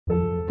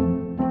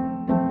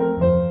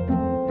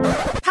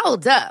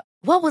Hold up.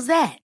 What was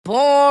that?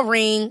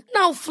 Boring.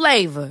 No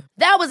flavor.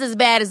 That was as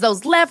bad as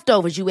those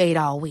leftovers you ate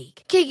all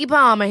week. Keke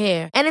Palmer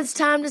here. And it's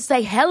time to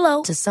say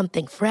hello to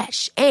something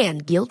fresh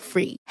and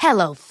guilt-free.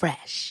 Hello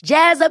Fresh.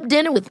 Jazz up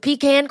dinner with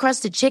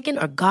pecan-crusted chicken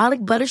or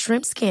garlic butter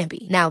shrimp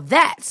scampi. Now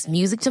that's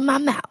music to my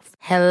mouth.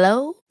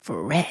 Hello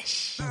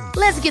Fresh.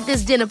 Let's get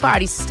this dinner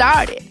party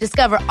started.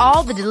 Discover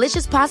all the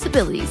delicious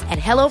possibilities at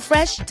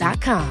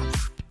hellofresh.com.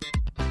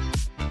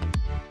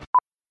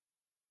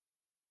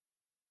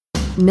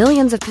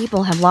 Millions of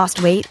people have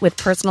lost weight with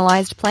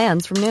personalized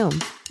plans from Noom.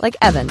 Like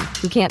Evan,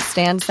 who can't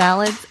stand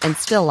salads and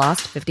still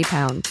lost 50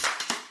 pounds.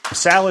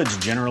 Salads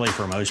generally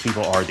for most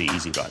people are the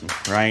easy button,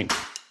 right?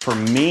 For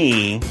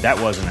me,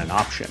 that wasn't an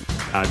option.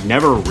 I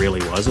never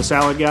really was a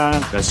salad guy.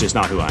 That's just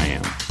not who I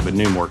am. But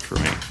Noom worked for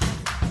me.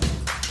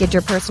 Get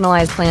your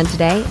personalized plan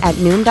today at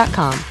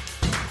Noom.com.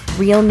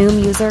 Real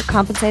Noom user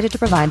compensated to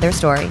provide their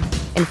story.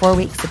 In 4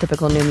 weeks, the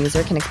typical Noom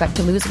user can expect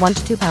to lose 1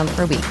 to 2 pounds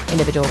per week.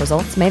 Individual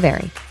results may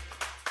vary.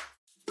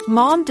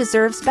 Mom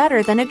deserves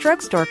better than a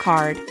drugstore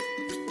card.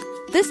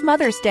 This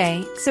Mother's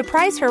Day,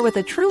 surprise her with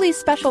a truly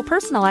special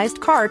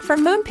personalized card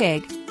from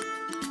Moonpig.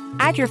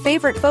 Add your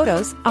favorite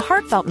photos, a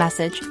heartfelt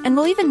message, and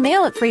we'll even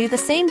mail it for you the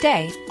same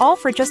day, all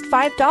for just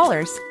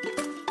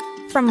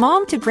 $5. From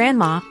mom to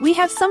grandma, we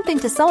have something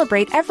to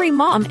celebrate every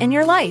mom in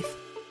your life.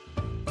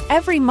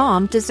 Every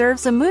mom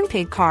deserves a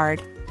Moonpig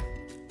card.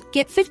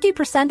 Get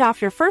 50% off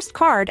your first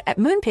card at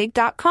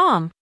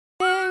Moonpig.com.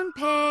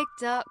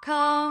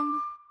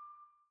 Moonpig.com.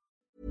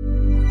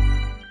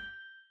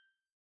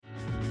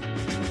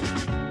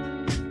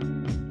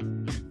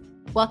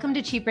 Welcome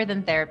to Cheaper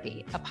Than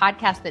Therapy, a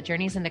podcast that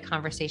journeys into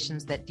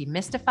conversations that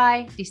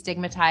demystify,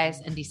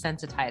 destigmatize, and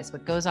desensitize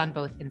what goes on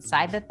both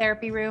inside the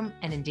therapy room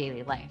and in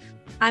daily life.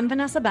 I'm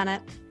Vanessa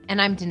Bennett.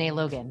 And I'm Danae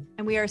Logan.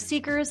 And we are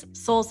seekers,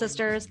 soul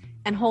sisters,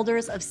 and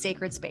holders of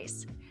sacred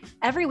space.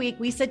 Every week,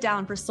 we sit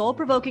down for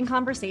soul-provoking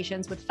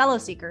conversations with fellow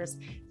seekers,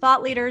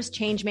 thought leaders,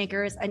 change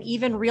makers, and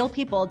even real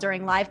people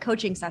during live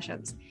coaching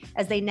sessions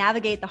as they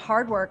navigate the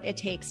hard work it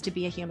takes to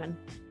be a human.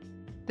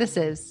 This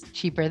is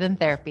Cheaper Than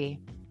Therapy.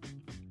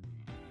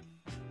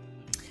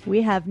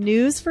 We have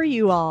news for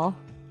you all.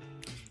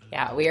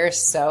 Yeah, we are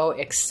so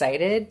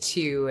excited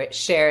to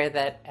share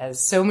that, as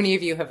so many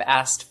of you have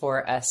asked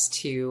for us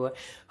to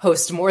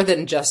host more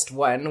than just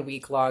one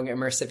week-long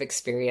immersive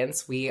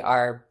experience, we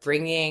are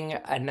bringing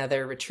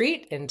another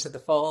retreat into the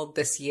fold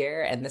this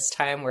year. And this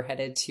time we're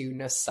headed to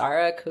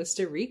Nosara,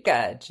 Costa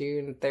Rica,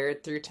 June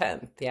 3rd through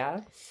 10th.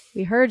 Yeah.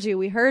 We heard you.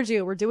 We heard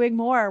you. We're doing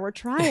more. We're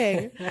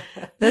trying.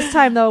 This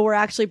time, though, we're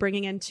actually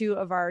bringing in 2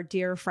 of our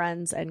dear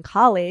friends and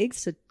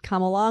colleagues to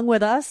come along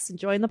with us and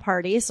join the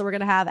party. So we're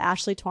going to have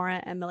Ashley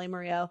Torrent and Millie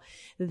Murillo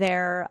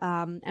there.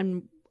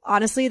 And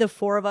honestly, the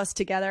 4 of us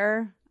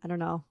together, I don't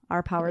know,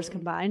 our powers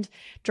combined,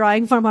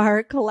 drawing from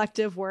our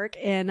collective work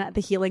in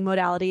the healing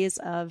modalities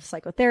of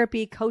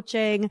psychotherapy,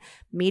 coaching,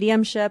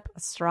 mediumship,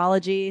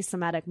 astrology,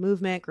 somatic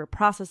movement, group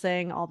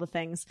processing, all the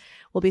things.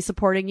 We'll be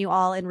supporting you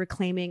all in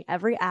reclaiming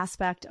every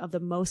aspect of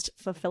the most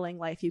fulfilling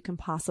life you can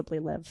possibly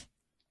live.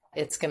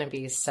 It's going to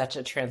be such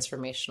a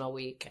transformational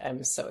week.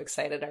 I'm so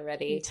excited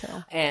already. Me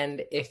too.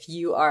 And if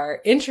you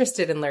are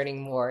interested in learning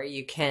more,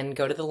 you can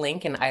go to the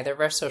link in either of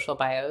our social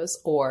bios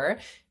or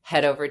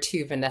head over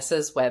to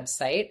Vanessa's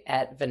website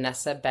at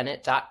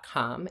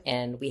vanessabennett.com.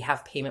 And we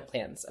have payment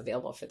plans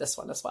available for this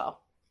one as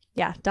well.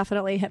 Yeah,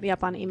 definitely hit me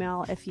up on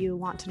email if you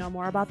want to know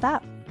more about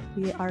that.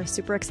 We are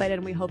super excited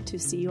and we hope to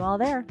see you all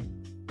there.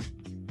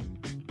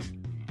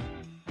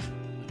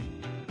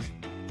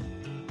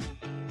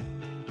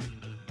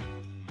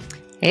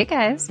 Hey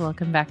guys,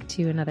 welcome back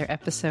to another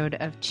episode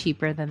of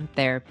Cheaper Than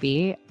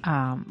Therapy.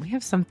 We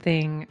have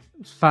something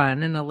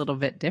fun and a little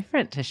bit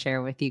different to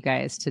share with you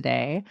guys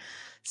today.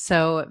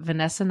 So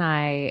Vanessa and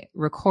I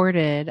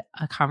recorded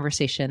a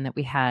conversation that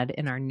we had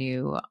in our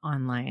new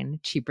online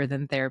Cheaper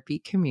Than Therapy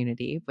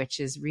community, which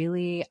is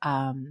really,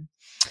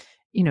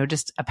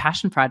 just a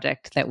passion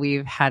project that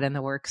we've had in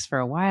the works for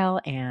a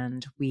while.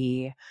 And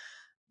we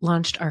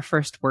launched our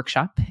first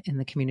workshop in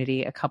the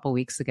community a couple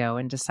weeks ago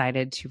and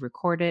decided to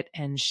record it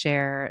and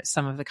share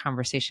some of the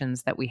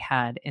conversations that we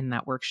had in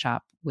that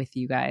workshop with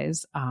you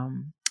guys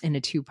in a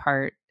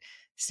 2-part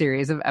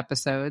series of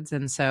episodes.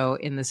 And so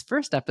in this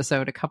first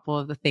episode, a couple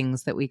of the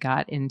things that we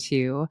got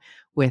into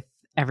with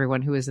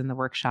everyone who was in the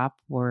workshop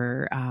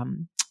were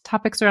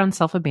topics around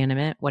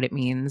self-abandonment, what it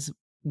means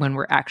when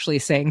we're actually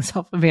saying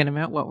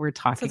self-abandonment, what we're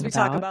talking about. Since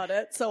we talk about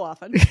it so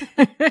often.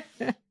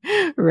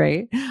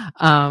 Right.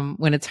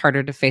 When it's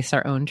harder to face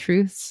our own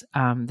truths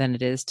than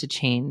it is to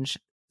change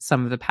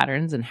some of the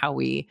patterns and how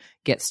we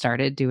get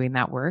started doing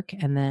that work.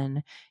 And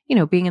then,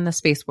 being in the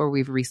space where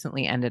we've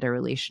recently ended a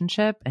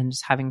relationship and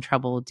just having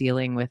trouble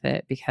dealing with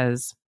it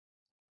because,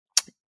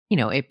 it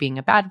not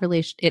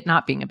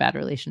being a bad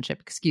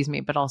relationship,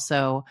 but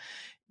also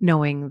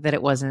knowing that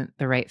it wasn't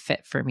the right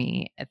fit for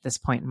me at this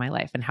point in my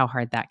life and how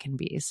hard that can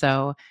be.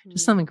 So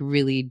just some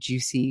really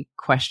juicy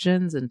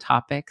questions and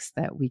topics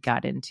that we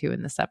got into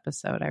in this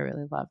episode. I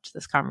really loved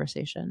this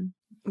conversation.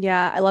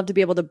 Yeah, I love to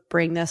be able to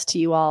bring this to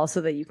you all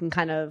so that you can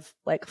kind of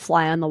like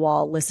fly on the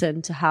wall,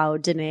 listen to how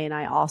Danae and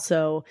I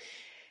also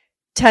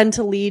tend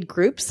to lead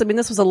groups. I mean,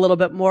 this was a little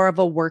bit more of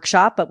a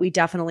workshop, but we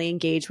definitely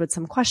engaged with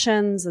some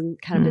questions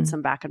and kind of did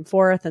some back and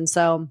forth. And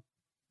so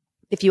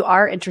if you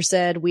are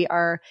interested, we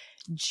are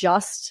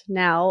just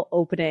now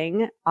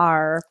opening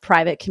our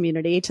private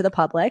community to the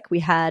public. We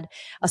had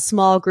a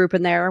small group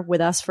in there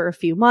with us for a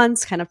few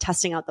months, kind of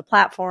testing out the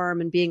platform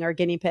and being our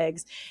guinea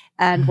pigs.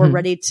 And we're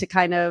ready to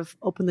kind of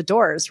open the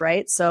doors,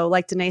 right? So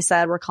like Danae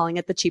said, we're calling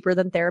it the Cheaper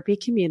Than Therapy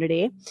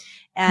community.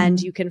 And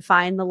you can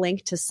find the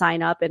link to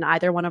sign up in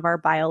either one of our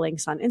bio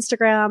links on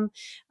Instagram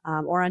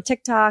or on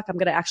TikTok. I'm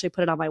going to actually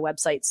put it on my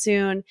website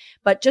soon.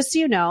 But just so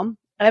you know,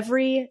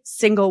 every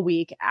single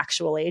week,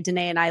 actually,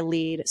 Danae and I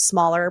lead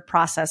smaller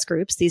process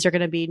groups. These are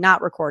going to be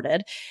not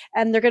recorded,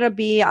 and they're going to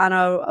be on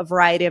a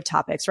variety of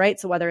topics, right?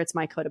 So whether it's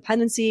my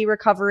codependency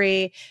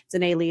recovery,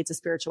 Danae leads a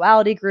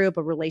spirituality group,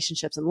 a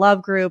relationships and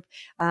love group.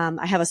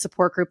 I have a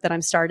support group that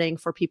I'm starting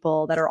for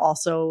people that are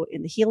also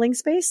in the healing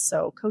space.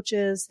 So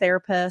coaches,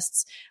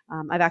 therapists.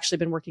 I've actually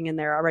been working in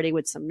there already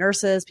with some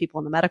nurses, people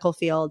in the medical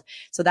field.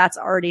 So that's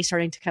already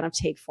starting to kind of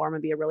take form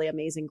and be a really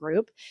amazing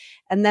group.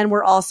 And then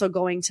we're also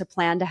going to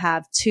plan to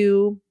have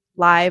 2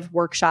 live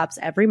workshops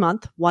every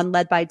month, one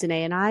led by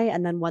Danae and I,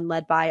 and then one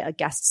led by a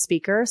guest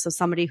speaker. So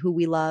somebody who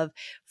we love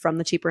from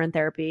the Cheaper Than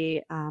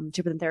Therapy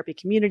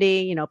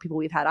community, you know, people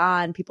we've had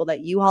on, people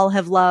that you all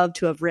have loved,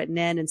 who have written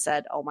in and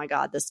said, oh my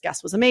God, this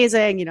guest was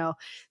amazing. You know,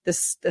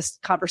 this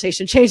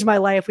conversation changed my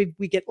life.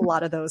 We get a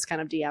lot of those kind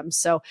of DMs.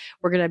 So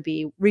we're going to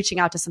be reaching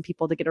out to some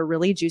people to get a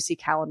really juicy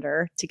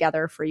calendar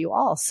together for you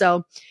all.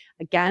 So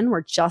again,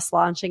 we're just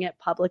launching it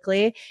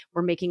publicly.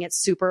 We're making it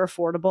super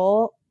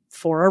affordable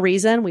for a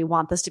reason. We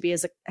want this to be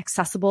as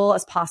accessible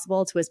as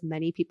possible to as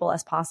many people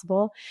as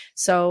possible.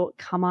 So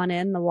come on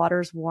in, the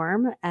water's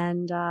warm,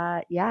 and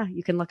yeah,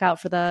 you can look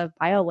out for the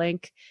bio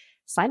link,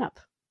 sign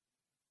up.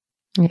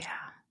 Yeah.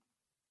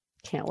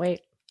 Can't wait.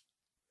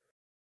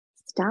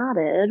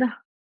 Started.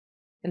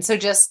 And so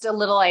just a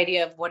little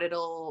idea of what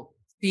it'll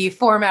be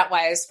format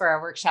wise for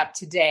our workshop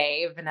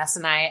today. Vanessa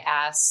and I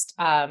asked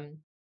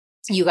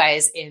you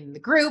guys in the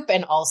group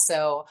and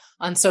also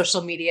on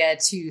social media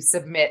to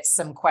submit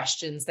some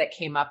questions that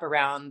came up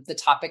around the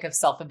topic of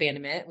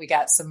self-abandonment. We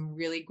got some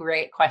really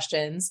great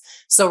questions.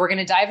 So we're going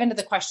to dive into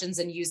the questions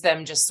and use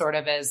them just sort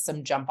of as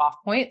some jump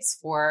off points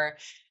for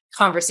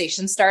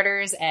conversation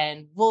starters.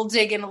 And we'll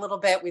dig in a little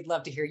bit. We'd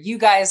love to hear you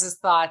guys'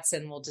 thoughts,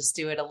 and we'll just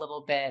do it a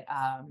little bit,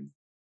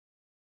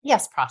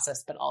 yes,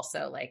 process, but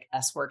also like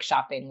us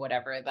workshopping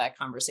whatever the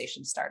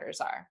conversation starters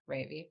are.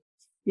 Right, V?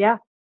 Yeah.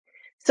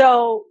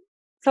 So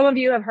some of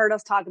you have heard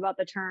us talk about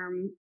the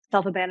term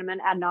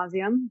self-abandonment ad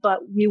nauseum,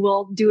 but we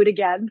will do it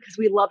again because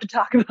we love to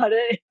talk about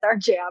it. It's our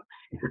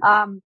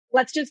jam.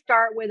 Let's just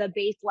start with a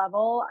base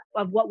level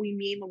of what we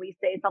mean when we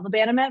say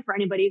self-abandonment for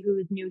anybody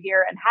who's new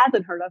here and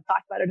hasn't heard us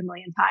talk about it a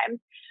million times,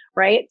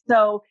 right?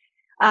 So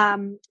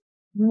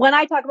when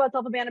I talk about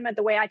self-abandonment,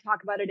 the way I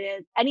talk about it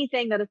is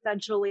anything that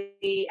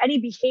essentially, any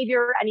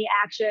behavior, any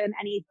action,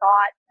 any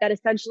thought that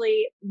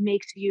essentially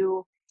makes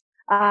you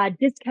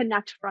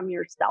disconnect from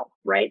yourself,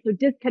 right? So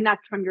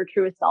disconnect from your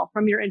truest self,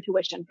 from your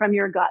intuition, from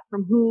your gut,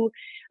 from who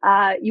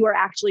you are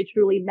actually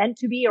truly meant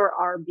to be or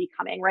are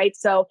becoming, right?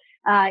 So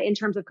in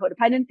terms of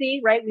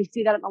codependency, right? We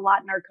see that a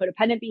lot in our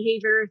codependent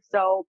behavior.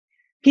 So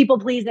people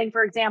pleasing,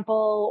 for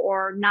example,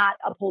 or not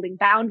upholding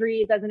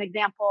boundaries as an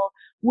example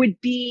would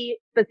be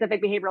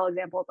specific behavioral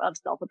examples of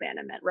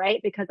self-abandonment, right?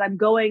 Because I'm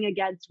going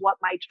against what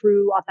my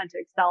true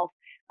authentic self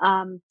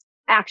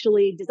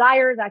actually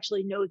desires,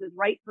 actually knows is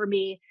right for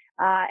me.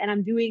 And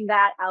I'm doing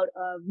that out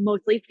of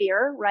mostly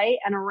fear, right?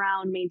 And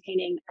around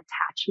maintaining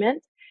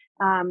attachment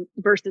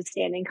versus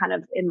standing kind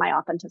of in my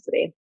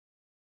authenticity.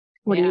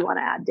 What do you want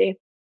to add, Dave?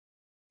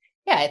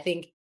 Yeah, I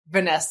think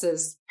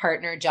Vanessa's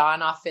partner,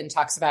 John, often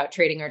talks about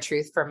trading our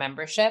truth for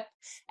membership.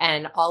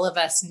 And all of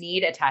us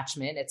need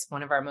attachment. It's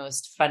one of our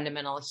most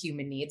fundamental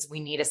human needs. We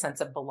need a sense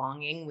of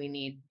belonging. We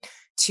need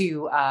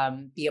to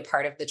be a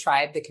part of the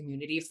tribe, the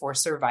community for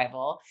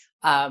survival.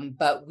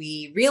 But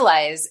we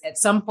realize at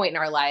some point in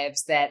our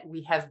lives that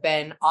we have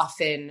been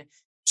often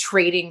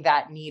trading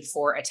that need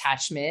for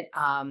attachment.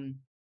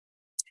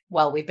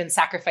 We've been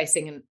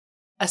sacrificing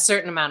a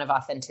certain amount of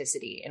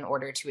authenticity in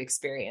order to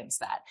experience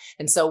that.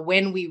 And so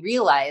when we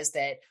realize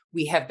that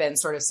we have been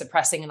sort of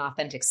suppressing an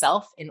authentic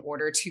self in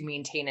order to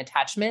maintain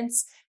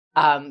attachments,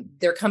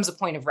 there comes a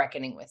point of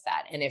reckoning with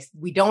that. And if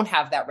we don't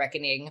have that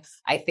reckoning,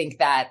 I think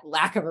that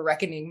lack of a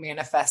reckoning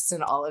manifests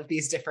in all of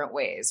these different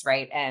ways,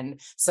 right? And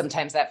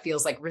sometimes that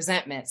feels like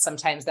resentment.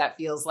 Sometimes that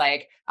feels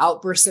like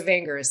outbursts of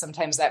anger.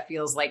 Sometimes that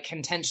feels like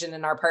contention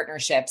in our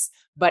partnerships.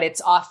 But it's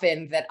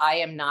often that I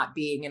am not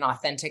being an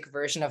authentic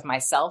version of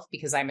myself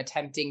because I'm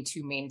attempting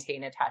to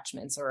maintain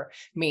attachments or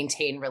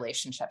maintain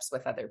relationships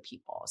with other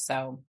people.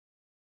 So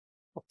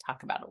we'll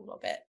talk about a little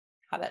bit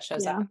how that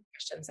shows up in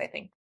questions, I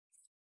think.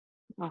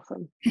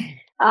 Awesome.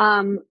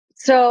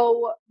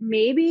 So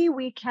maybe you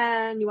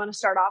want to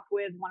start off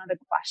with one of the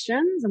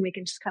questions and we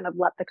can just kind of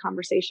let the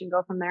conversation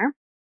go from there.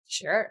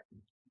 Sure.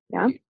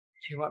 Yeah.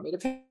 Do you want me to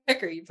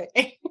pick or you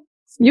pick?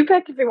 You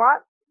pick if you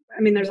want.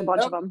 I mean, there's a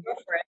bunch of them. Go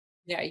for it.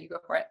 Yeah, you go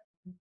for it.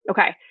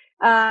 Okay.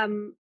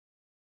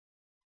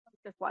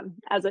 This one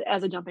as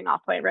a jumping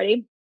off point.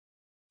 Ready?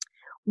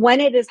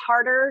 When it is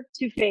harder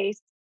to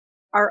face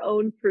our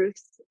own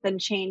truths than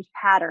change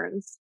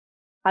patterns,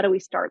 how do we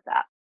start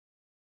that?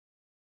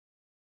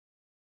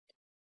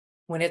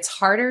 When it's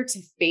harder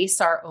to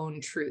face our own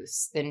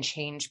truths than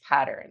change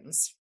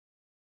patterns.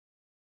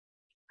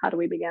 How do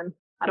we begin?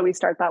 How do we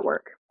start that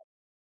work?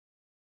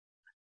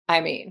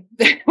 I mean,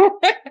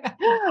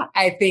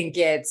 I think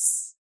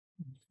it's,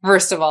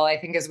 first of all, I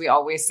think as we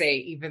always say,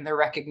 even the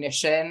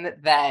recognition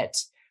that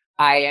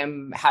I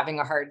am having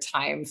a hard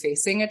time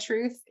facing a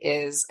truth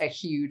is a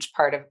huge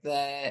part of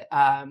the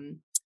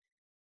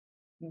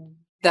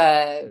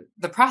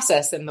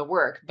process and the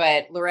work.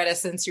 But Loretta,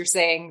 since you're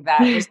saying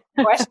that was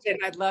the question,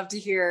 I'd love to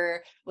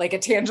hear like a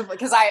tangible,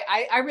 because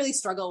I really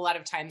struggle a lot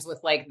of times with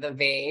like the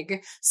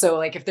vague. So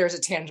like if there's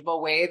a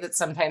tangible way that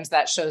sometimes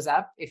that shows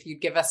up, if you'd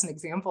give us an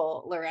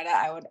example,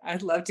 Loretta,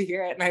 I'd love to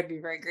hear it and I'd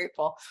be very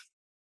grateful.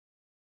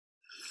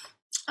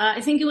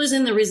 I think it was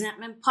in the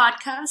resentment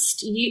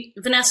podcast.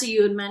 Vanessa,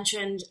 you had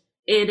mentioned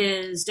it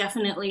is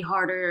definitely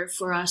harder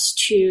for us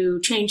to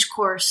change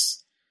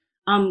course,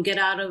 get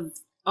out of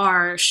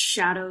our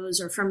shadows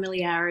or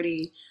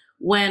familiarity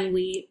when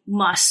we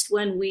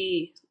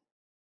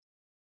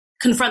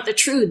confront the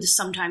truths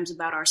sometimes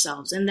about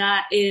ourselves. And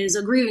that is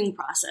a grieving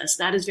process.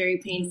 That is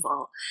very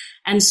painful.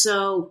 And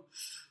so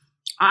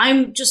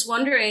I'm just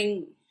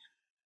wondering,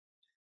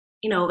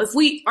 if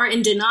we are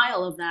in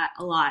denial of that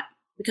a lot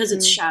because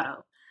it's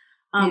shadow,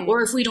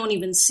 or if we don't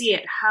even see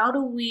it, how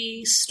do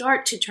we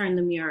start to turn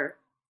the mirror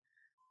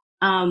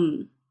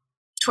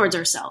towards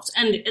ourselves?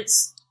 And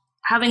it's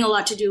having a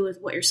lot to do with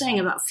what you're saying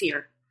about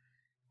fear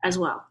as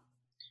well.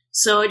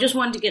 So I just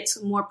wanted to get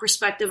some more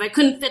perspective. I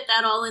couldn't fit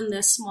that all in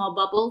this small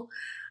bubble,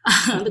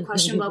 the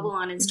question bubble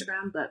on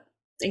Instagram, but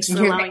thanks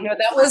for allowing me.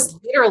 That was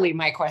literally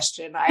my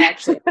question. I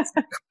actually asked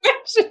that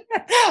question.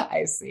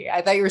 I see.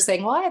 I thought you were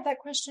saying, well, I had that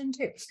question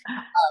too.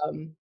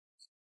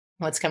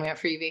 What's coming up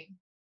for you, V?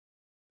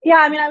 Yeah,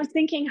 I mean, I was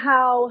thinking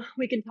how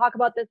we can talk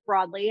about this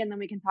broadly and then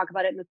we can talk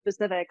about it in the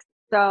specifics.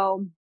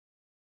 So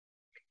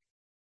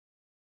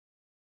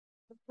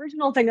the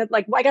original thing that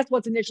I guess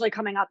what's initially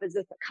coming up is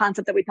this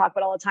concept that we talk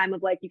about all the time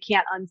of like, you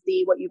can't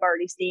unsee what you've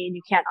already seen.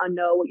 You can't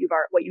unknow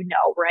what you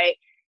know, right?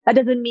 That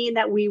doesn't mean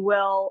that we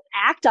will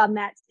act on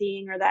that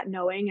seeing or that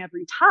knowing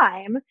every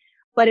time,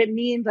 but it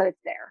means that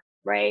it's there.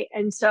 Right.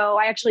 And so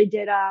I actually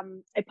did, I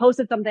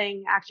posted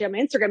something actually on my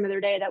Instagram the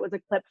other day that was a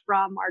clip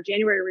from our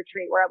January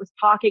retreat where I was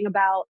talking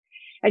about,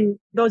 and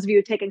those of you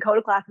who've taken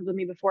Coda classes with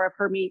me before have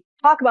heard me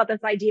talk about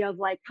this idea of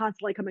like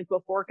constantly coming to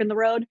a fork in the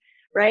road.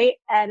 Right.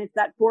 And it's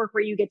that fork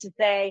where you get to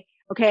say,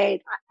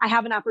 okay, I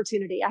have an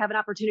opportunity. I have an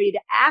opportunity to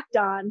act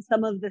on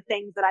some of the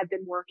things that I've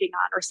been working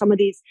on or some of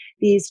these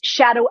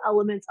shadow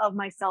elements of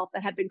myself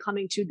that have been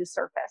coming to the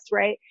surface.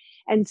 Right.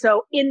 And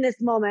so in this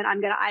moment,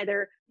 I'm going to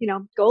either,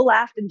 go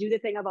left and do the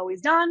thing I've always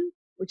done,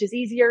 which is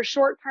easier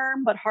short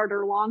term, but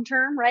harder long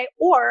term. Right.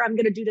 Or I'm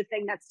going to do the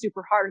thing that's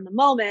super hard in the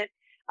moment.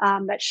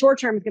 That short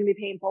term is going to be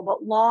painful,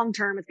 but long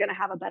term is going to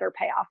have a better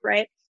payoff.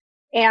 Right.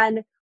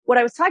 And what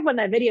I was talking about in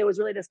that video was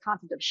really this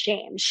concept of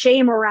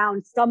shame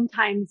around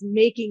sometimes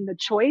making the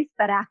choice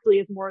that actually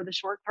is more the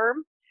short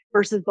term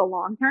versus the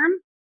long term.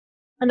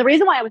 And the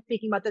reason why I was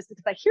speaking about this is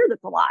because I hear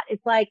this a lot.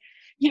 It's like,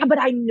 yeah, but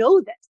I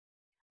know this.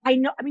 I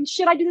do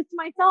this to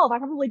myself. I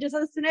probably just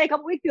said this today a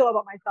couple weeks ago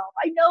about myself.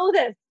 I know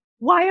this.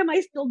 Why am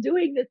I still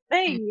doing this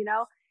thing?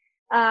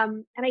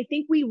 And I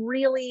think we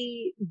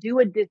really do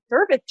a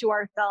disservice to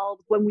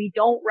ourselves when we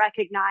don't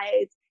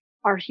recognize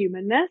our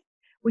humanness.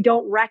 We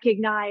don't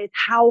recognize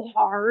how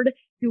hard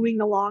doing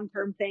the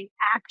long-term thing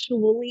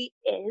actually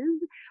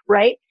is,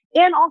 right?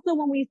 And also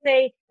when we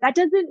say that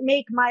doesn't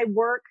make my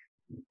work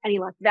any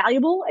less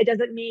valuable, it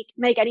doesn't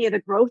make any of the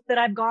growth that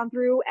I've gone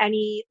through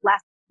any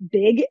less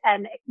big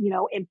and,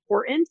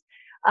 important,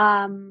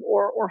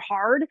 or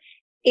hard.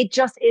 It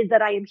just is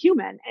that I am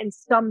human. And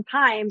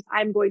sometimes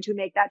I'm going to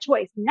make that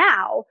choice.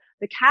 Now,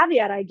 the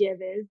caveat I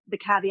give is the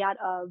caveat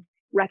of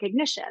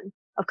recognition,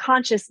 of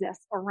consciousness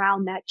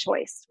around that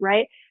choice,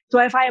 right? So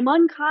if I am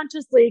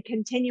unconsciously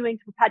continuing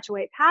to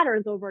perpetuate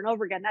patterns over and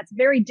over again, that's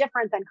very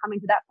different than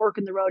coming to that fork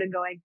in the road and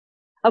going,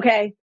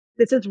 okay,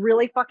 this is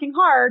really fucking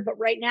hard, but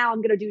right now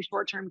I'm going to do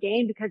short-term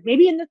gain because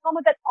maybe in this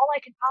moment, that's all I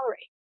can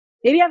tolerate.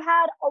 Maybe I've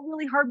had a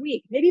really hard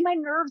week. Maybe my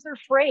nerves are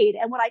frayed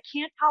and what I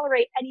can't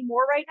tolerate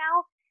anymore right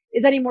now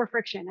is any more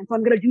friction. And so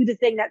I'm going to do the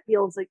thing that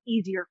feels like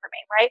easier for me,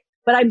 right?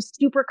 But I'm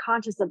super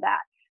conscious of that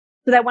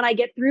so that when I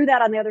get through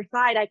that on the other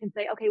side, I can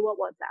say, okay, what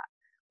was that?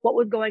 What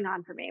was going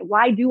on for me?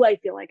 Why do I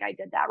feel like I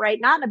did that? Right?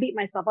 Not in a beat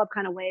myself up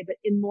kind of way, but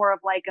in more of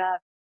like a,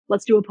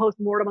 let's do a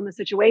post-mortem on the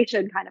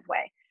situation kind of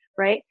way.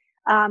 Right?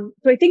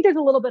 So I think there's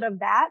a little bit of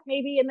that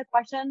maybe in the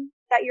question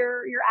that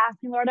you're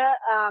asking, Loretta.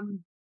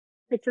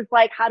 It's just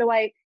like, how do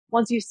I,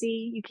 once you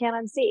see, you can't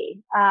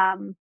unsee. I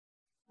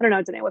don't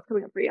know, Danae, what's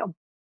coming up for you?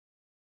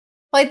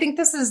 Well, I think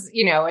this is,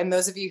 you know, and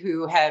those of you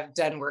who have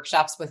done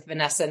workshops with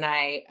Vanessa and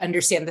I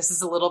understand this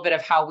is a little bit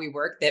of how we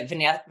work, that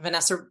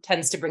Vanessa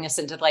tends to bring us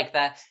into like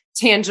the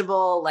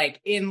tangible,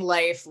 like in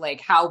life, like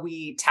how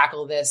we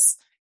tackle this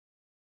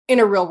in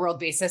a real world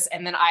basis.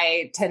 And then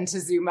I tend to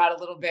zoom out a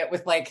little bit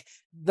with like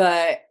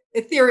the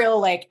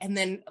ethereal, like, and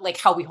then like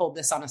how we hold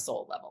this on a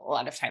soul level a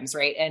lot of times.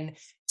 Right. And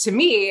to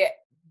me,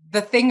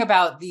 the thing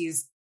about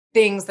these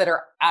things that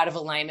are out of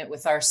alignment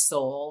with our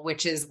soul,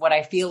 which is what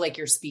I feel like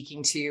you're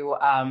speaking to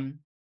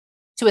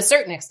a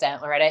certain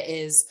extent, Loretta,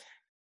 is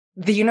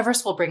the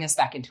universe will bring us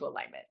back into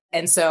alignment.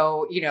 And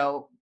so, you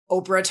know,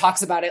 Oprah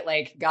talks about it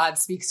like God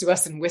speaks to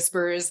us in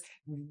whispers.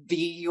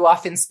 You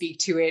often speak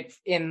to it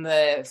in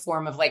the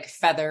form of like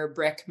feather,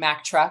 brick,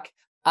 Mack truck.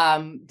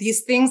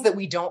 These things that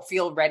we don't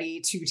feel ready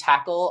to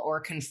tackle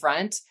or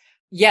confront.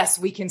 Yes,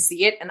 we can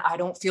see it, and I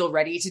don't feel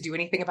ready to do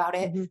anything about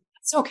it. Mm-hmm.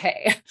 It's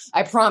okay.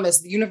 I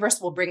promise the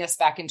universe will bring us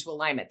back into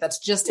alignment. That's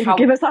just how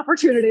give us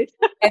opportunity.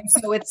 And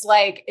so it's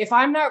like, if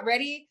I'm not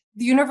ready,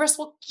 the universe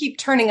will keep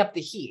turning up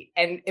the heat,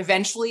 and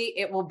eventually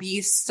it will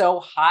be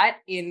so hot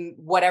in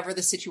whatever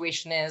the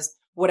situation is,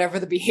 whatever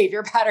the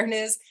behavior pattern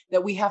is,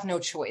 that we have no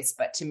choice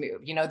but to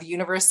move. You know, the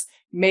universe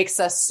makes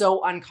us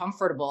so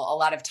uncomfortable a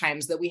lot of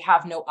times that we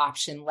have no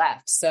option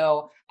left.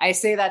 So I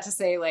say that to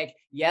say, like,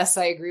 yes,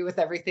 I agree with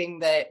everything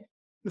that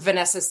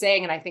Vanessa's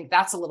saying. And I think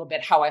that's a little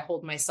bit how I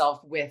hold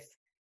myself with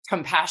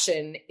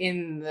compassion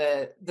in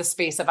the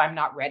space of I'm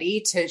not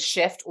ready to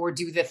shift or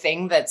do the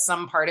thing that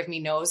some part of me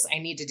knows I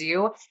need to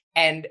do.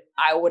 And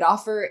I would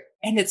offer,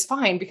 and it's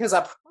fine, because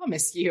I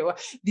promise you,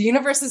 the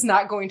universe is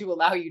not going to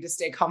allow you to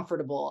stay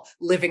comfortable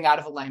living out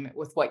of alignment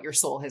with what your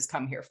soul has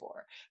come here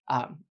for,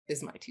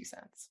 is my 2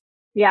 cents.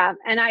 Yeah.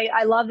 And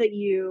I love that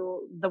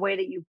the way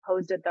that you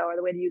posed it though, or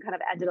the way that you kind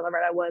of ended it,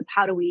 Loretta, was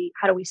how do we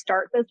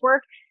start this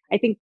work? I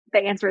think the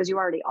answer is you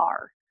already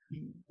are.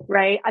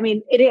 Right. I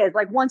mean, it is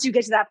like, once you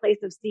get to that place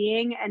of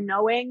seeing and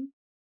knowing,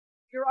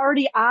 you're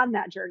already on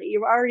that journey.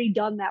 You've already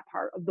done that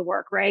part of the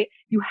work, right?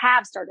 You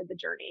have started the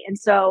journey. And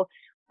so,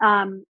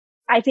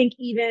 I think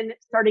even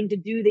starting to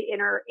do the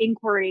inner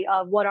inquiry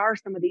of what are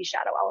some of these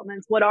shadow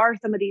elements? What are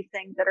some of these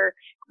things that are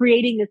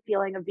creating this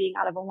feeling of being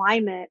out of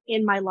alignment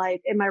in my life,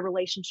 in my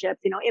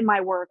relationships, you know, in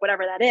my work,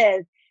 whatever that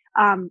is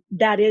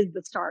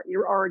the start.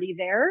 You're already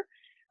there.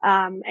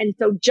 And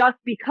so just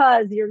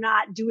because you're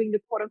not doing the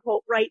quote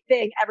unquote right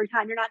thing every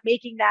time, you're not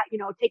making that, you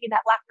know, taking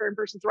that left turn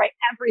versus right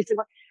every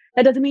single,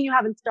 that doesn't mean you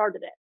haven't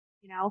started it.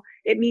 You know,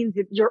 it means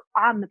that you're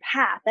on the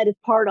path. That is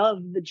part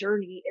of the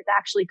journey, is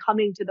actually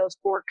coming to those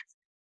forks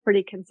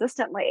pretty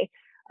consistently.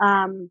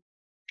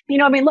 You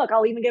know, I mean, look,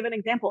 I'll even give an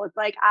example. It's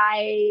like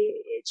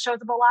it shows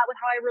up a lot with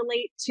how I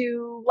relate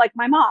to like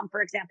my mom,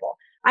 for example.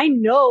 I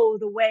know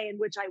the way in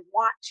which I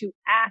want to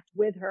act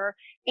with her.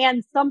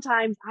 And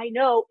sometimes I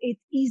know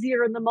it's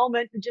easier in the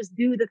moment to just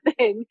do the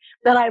thing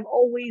that I've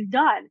always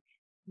done.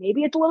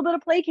 Maybe it's a little bit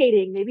of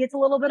placating. Maybe it's a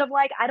little bit of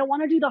like, I don't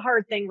want to do the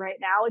hard thing right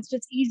now. It's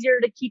just easier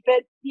to keep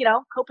it, you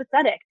know,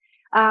 copacetic.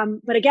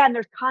 But again,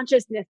 there's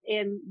consciousness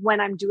in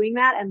when I'm doing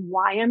that and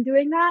why I'm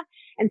doing that.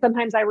 And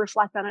sometimes I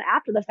reflect on it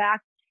after the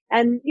fact.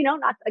 And, you know,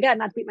 not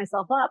to beat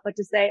myself up, but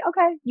to say,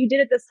 okay, you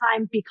did it this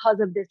time because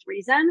of this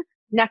reason.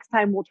 Next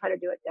time we'll try to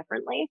do it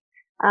differently.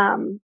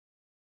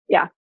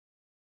 Yeah.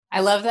 I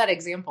love that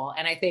example.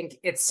 And I think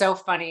it's so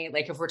funny,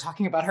 like if we're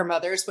talking about our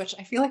mothers, which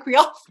I feel like we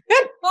all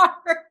are,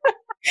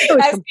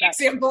 as the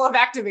example of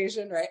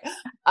activation, right?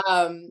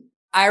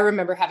 I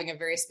remember having a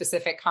very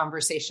specific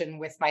conversation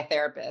with my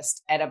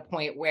therapist at a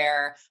point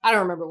where I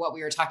don't remember what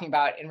we were talking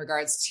about in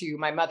regards to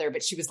my mother,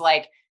 but she was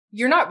like,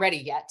 you're not ready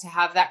yet to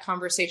have that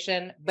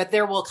conversation, but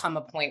there will come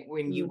a point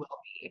when you will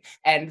be.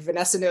 And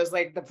Vanessa knows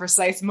like the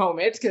precise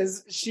moment,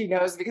 because she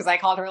knows, because I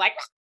called her like,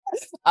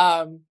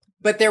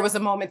 but there was a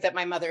moment that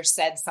my mother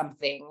said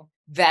something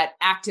that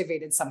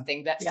activated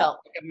something that felt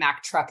like a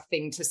Mack truck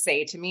thing to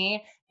say to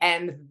me.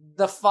 And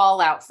the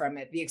fallout from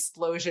it, the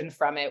explosion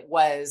from it,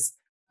 was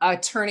a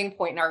turning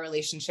point in our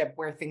relationship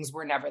where things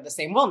were never the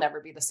same, will never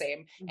be the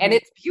same. Mm-hmm. And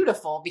it's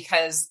beautiful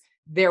because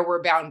there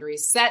were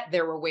boundaries set.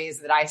 There were ways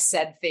that I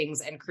said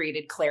things and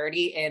created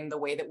clarity in the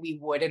way that we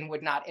would and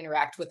would not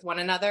interact with one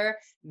another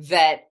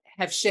that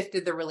have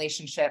shifted the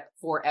relationship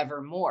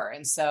forevermore.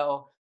 And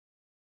so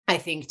I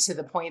think to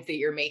the point that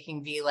you're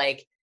making, V,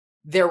 like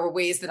there were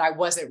ways that I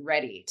wasn't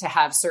ready to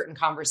have certain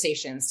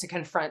conversations, to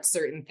confront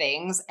certain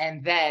things.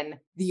 And then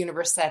the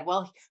universe said,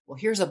 well,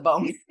 here's a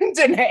bone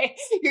today.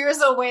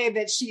 Here's a way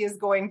that she is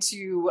going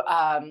to,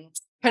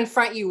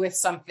 confront you with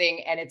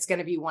something, and it's going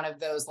to be one of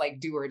those like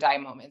do or die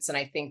moments. And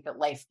I think that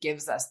life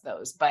gives us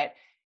those, but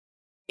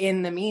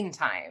in the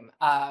meantime,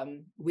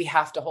 we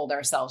have to hold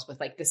ourselves with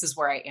like, this is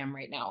where I am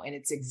right now. And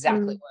it's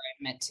exactly where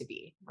I'm meant to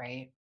be.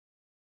 Right.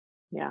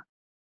 Yeah.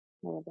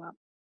 I love that.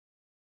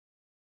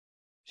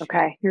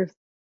 Okay. Here's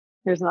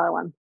another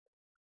one.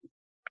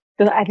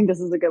 I think this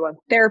is a good one.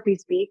 Therapy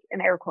speak,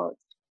 in air quotes,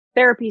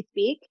 therapy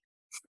speak,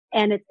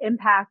 and its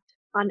impact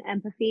on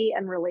empathy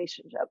and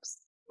relationships.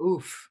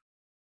 Oof.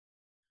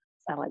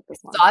 I like this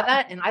one. Saw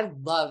that, and I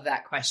love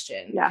that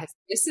question. Yeah. Because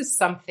this is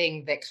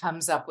something that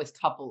comes up with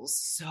couples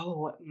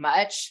so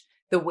much.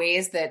 The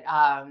ways that,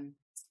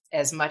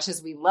 as much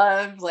as we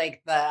love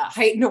like the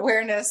heightened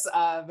awareness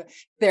of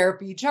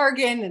therapy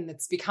jargon, and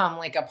it's become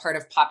like a part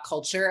of pop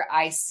culture,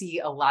 I see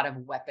a lot of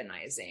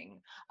weaponizing.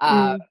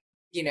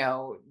 You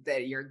know,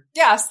 that you're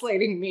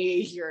gaslighting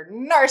me, you're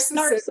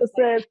narcissist.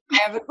 I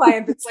have a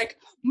client that's like,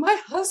 my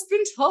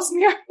husband tells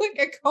me I'm like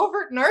a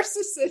covert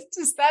narcissist.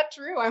 Is that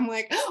true? I'm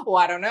like, well,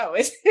 I don't know.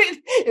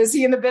 Is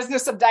he in the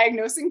business of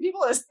diagnosing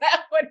people? Is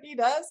that what he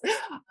does?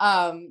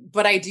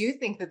 But I do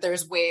think that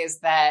there's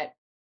ways that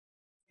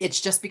it's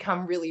just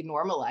become really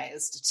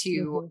normalized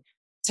to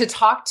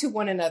talk to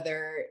one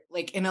another,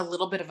 like in a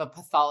little bit of a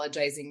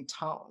pathologizing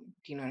tone.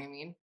 Do you know what I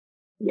mean?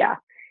 Yeah.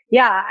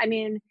 Yeah. I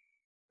mean,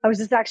 I was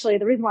just actually,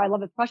 the reason why I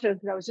love this question is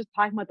because I was just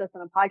talking about this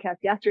on a podcast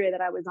yesterday that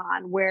I was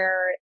on,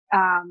 where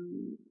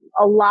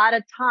a lot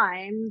of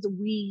times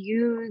we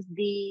use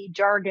the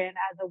jargon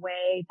as a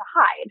way to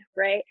hide,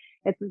 right?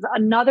 It's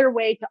another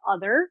way to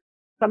other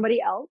somebody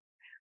else.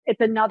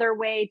 It's another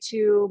way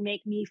to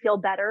make me feel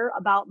better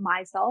about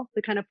myself,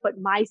 to kind of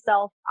put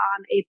myself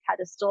on a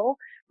pedestal,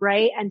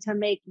 right? And to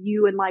make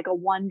you in like a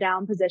one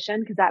down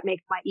position, because that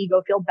makes my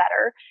ego feel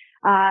better.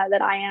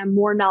 That I am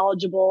more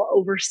knowledgeable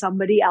over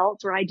somebody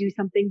else, or I do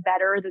something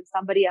better than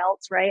somebody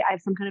else, right? I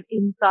have some kind of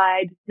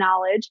inside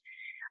knowledge.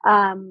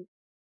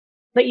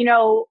 But you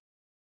know,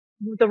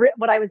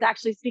 what I was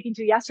actually speaking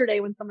to yesterday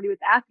when somebody was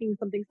asking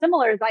something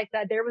similar is I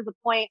said there was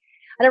a point,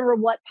 I don't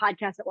remember what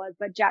podcast it was,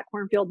 but Jack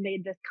Kornfield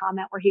made this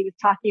comment where he was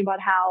talking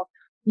about how,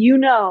 you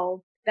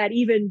know, that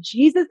even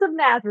Jesus of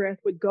Nazareth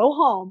would go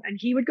home and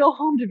he would go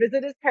home to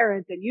visit his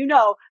parents. And you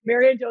know,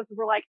 Mary and Joseph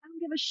were like, I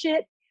don't give a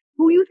shit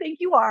who you think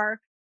you are.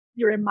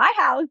 You're in my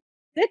house,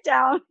 sit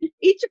down,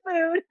 eat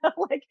your food.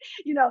 Like,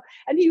 you know,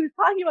 and he was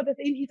talking about this,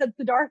 and he said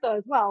Siddhartha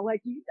as well.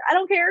 Like, I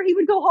don't care. He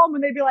would go home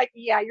and they'd be like,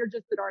 yeah, you're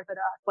just Siddhartha to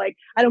us. Like,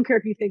 I don't care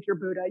if you think you're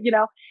Buddha, you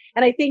know?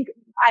 And I think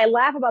I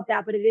laugh about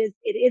that, but it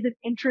is an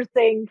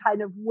interesting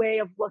kind of way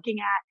of looking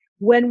at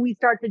when we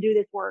start to do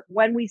this work,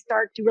 when we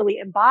start to really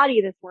embody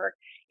this work,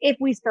 if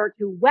we start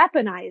to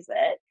weaponize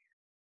it,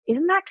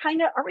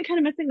 aren't we kind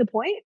of missing the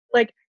point?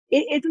 Like,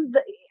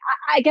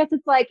 I guess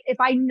it's like, if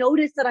I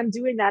notice that I'm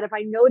doing that, if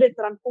I notice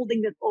that I'm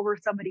holding this over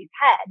somebody's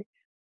head,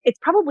 it's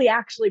probably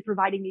actually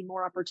providing me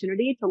more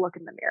opportunity to look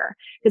in the mirror.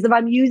 Because if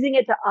I'm using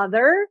it to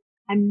other,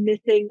 I'm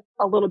missing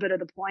a little bit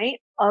of the point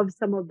of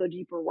some of the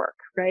deeper work,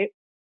 right?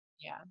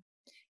 Yeah.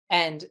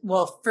 And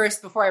well,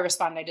 first, before I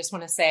respond, I just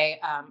want to say,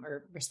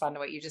 or respond to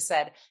what you just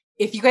said.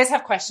 If you guys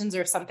have questions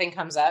or if something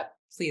comes up,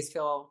 please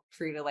feel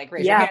free to like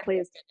raise your hand.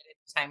 Please.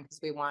 Time, because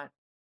we want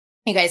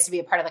you guys to be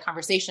a part of the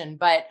conversation.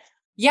 But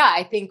yeah,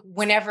 I think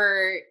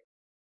whenever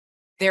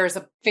there's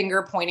a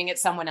finger pointing at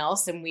someone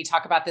else, and we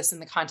talk about this in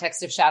the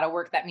context of shadow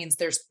work, that means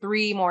there's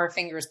 3 more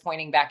fingers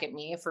pointing back at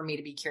me for me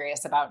to be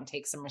curious about and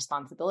take some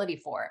responsibility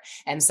for.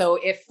 And so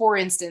if, for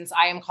instance,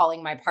 I am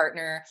calling my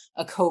partner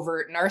a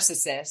covert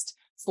narcissist,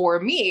 for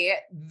me,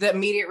 the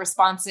immediate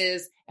response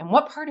is, and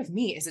what part of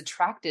me is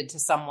attracted to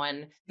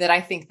someone that I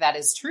think that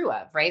is true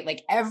of, right?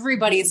 Like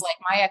everybody's like,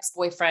 my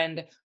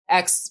ex-boyfriend,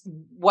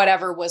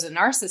 whatever was a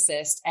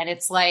narcissist. And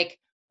it's like,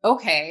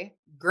 okay,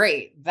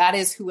 great. That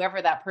is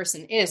whoever that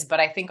person is. But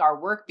I think our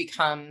work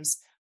becomes,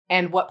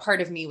 and what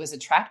part of me was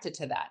attracted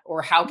to that?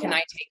 Or how can I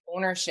take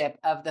ownership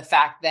of the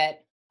fact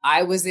that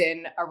I was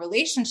in a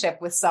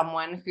relationship with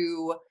someone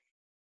who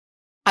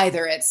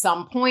either at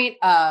some point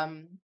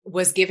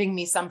was giving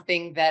me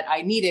something that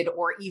I needed,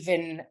 or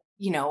even,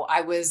 you know,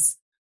 I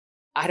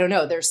don't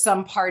know, there's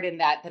some part in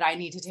that I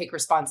need to take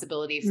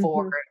responsibility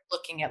for,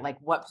 looking at like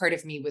what part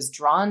of me was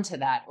drawn to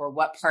that, or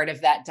what part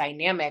of that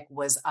dynamic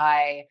was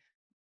I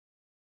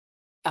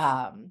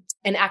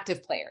an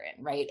active player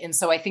in, right? And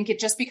so I think it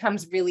just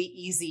becomes really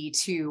easy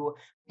to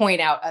point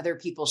out other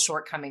people's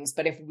shortcomings.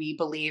 But if we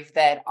believe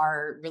that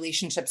our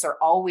relationships are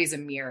always a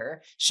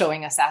mirror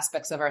showing us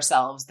aspects of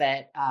ourselves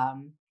that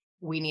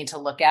we need to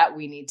look at,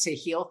 we need to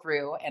heal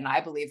through, and I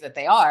believe that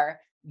they are,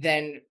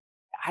 then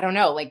I don't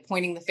know, like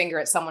pointing the finger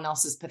at someone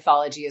else's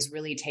pathology is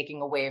really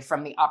taking away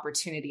from the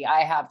opportunity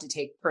I have to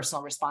take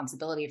personal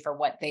responsibility for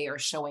what they are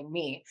showing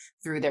me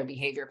through their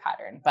behavior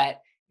pattern. But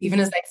even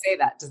as I say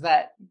that, does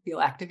that feel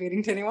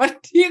activating to anyone?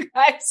 Do you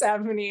guys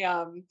have any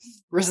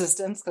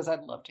resistance? Because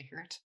I'd love to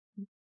hear it.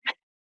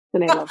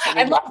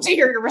 I'd love to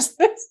hear your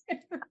resistance.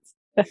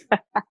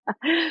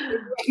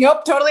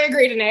 Nope, totally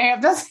agree,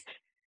 Danae.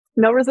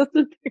 No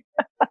resistance.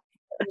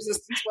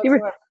 Resistance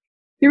whatsoever.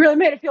 You really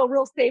made it feel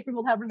real safe and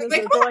we'll have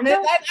resistance. I'd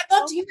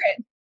love to hear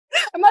it.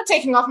 I'm not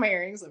taking off my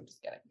earrings. I'm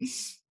just kidding.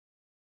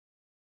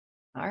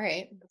 All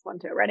right. This one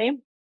too. Ready?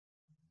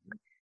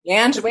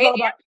 And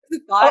wait.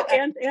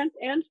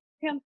 And.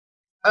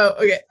 Oh,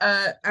 okay.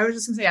 I was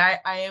just gonna say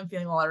I am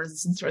feeling a lot of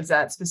resistance towards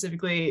that,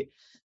 specifically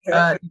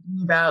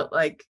thinking about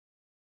like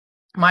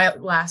my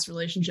last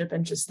relationship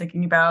and just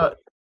thinking about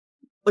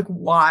like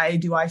why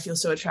do I feel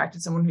so attracted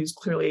to someone who's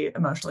clearly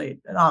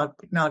emotionally not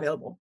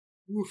available.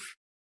 Oof.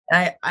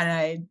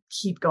 I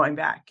keep going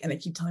back, and I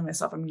keep telling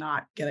myself I'm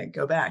not going to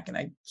go back, and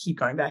I keep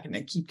going back, and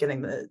I keep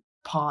getting the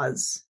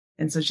pause.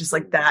 And so it's just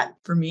like that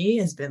for me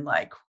has been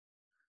like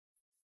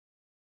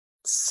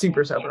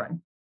super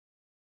sobering.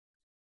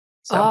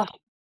 So.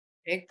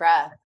 Big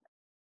breath.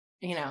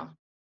 You know,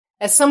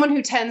 as someone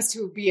who tends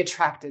to be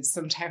attracted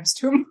sometimes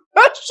to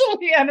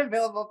emotionally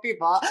unavailable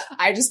people,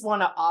 I just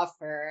want to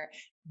offer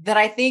that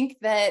I think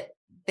that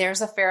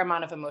there's a fair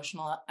amount of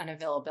emotional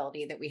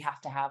unavailability that we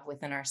have to have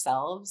within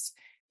ourselves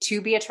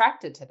to be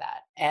attracted to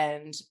that.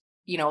 And,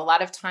 you know, a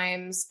lot of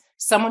times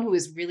someone who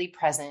is really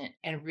present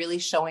and really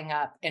showing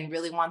up and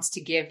really wants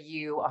to give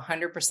you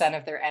 100%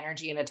 of their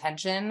energy and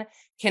attention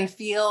can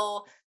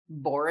feel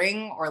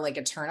boring or like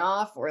a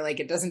turnoff or like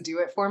it doesn't do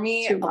it for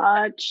me. Too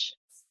much.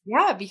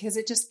 Yeah, because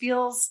it just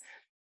feels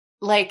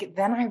like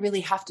then I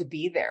really have to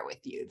be there with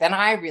you. Then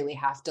I really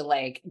have to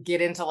like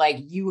get into like,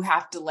 you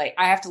have to like,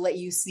 I have to let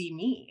you see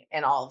me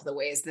in all of the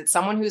ways that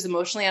someone who's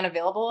emotionally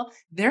unavailable,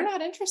 they're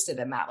not interested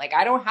in that. Like,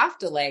 I don't have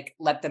to like,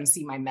 let them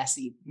see my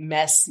messy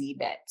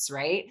bits,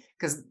 right?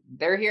 Because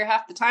they're here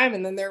half the time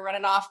and then they're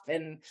running off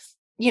and,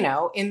 you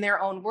know, in their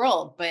own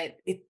world. But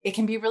it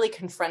can be really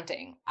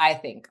confronting, I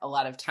think, a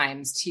lot of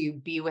times to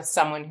be with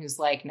someone who's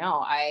like, no,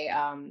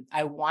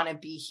 I want to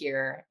be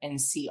here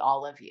and see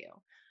all of you.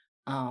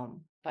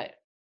 But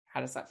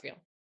how does that feel?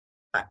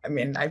 I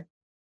mean, I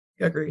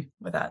agree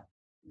with that.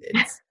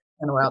 It's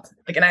kind of wild.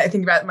 Like, and I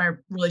think about my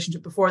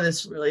relationship before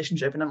this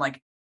relationship, and I'm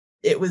like,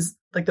 it was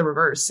like the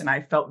reverse. And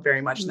I felt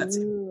very much in that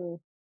same.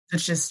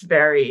 It's just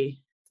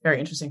very,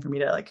 very interesting for me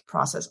to like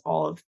process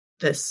all of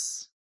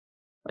this,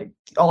 like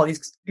all of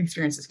these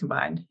experiences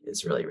combined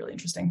is really, really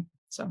interesting.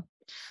 So.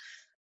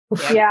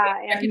 Yeah.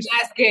 And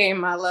last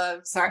game, I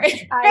love,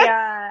 sorry.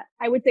 I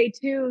would say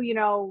too, you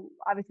know,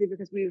 obviously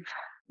because we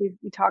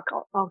talk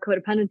all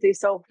codependency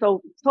so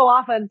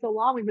often, so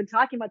long, we've been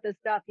talking about this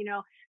stuff, you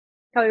know,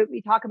 how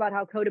we talk about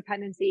how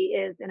codependency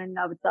is in and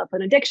of itself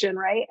an addiction,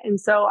 right?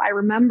 And so I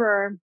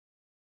remember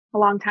a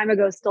long time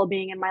ago still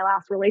being in my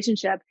last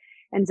relationship,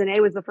 and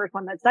Zane was the first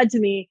one that said to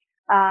me,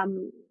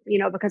 you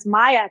know, because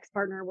my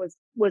ex-partner was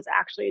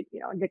actually, you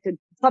know, addicted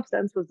to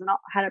substance,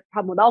 had a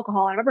problem with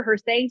alcohol. I remember her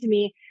saying to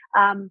me,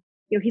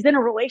 you know, he's in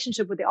a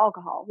relationship with the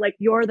alcohol. Like,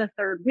 you're the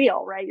third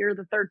wheel, right? You're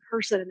the third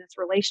person in this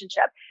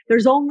relationship.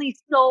 There's only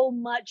so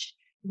much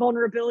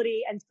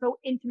vulnerability and so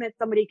intimate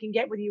somebody can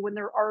get with you when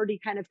they're already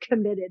kind of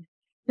committed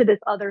to this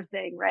other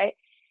thing, right?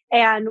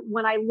 And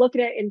when I look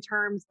at it in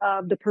terms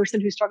of the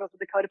person who struggles with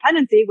the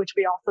codependency, which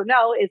we also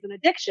know is an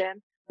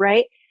addiction,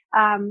 right?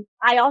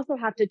 I also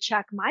have to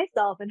check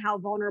myself and how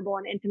vulnerable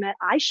and intimate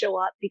I show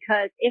up,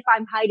 because if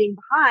I'm hiding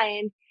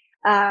behind,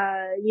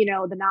 you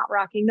know, the not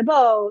rocking the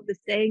boat, the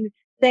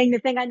saying the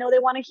thing I know they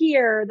want to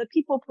hear, the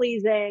people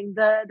pleasing,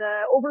 the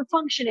over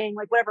functioning,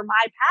 like whatever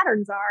my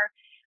patterns are,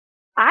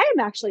 I am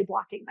actually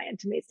blocking my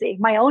intimacy,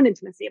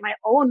 my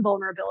own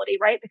vulnerability,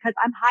 right? Because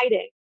I'm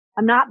hiding.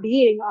 I'm not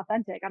being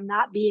authentic. I'm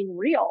not being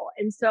real.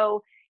 And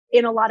so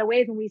in a lot of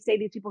ways, when we say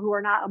these people who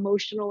are not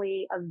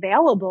emotionally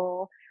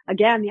available,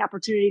 again, the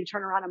opportunity to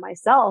turn around on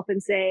myself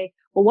and say,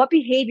 well, what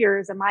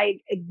behaviors am I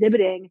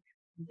exhibiting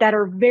that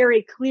are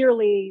very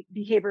clearly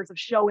behaviors of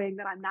showing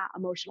that I'm not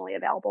emotionally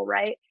available,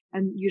 right?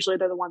 And usually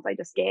they're the ones I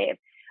just gave,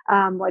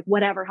 like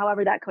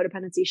however that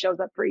codependency shows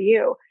up for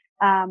you.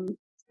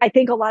 I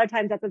think a lot of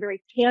times that's a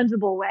very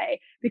tangible way,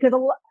 because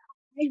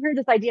I heard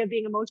this idea of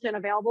being emotionally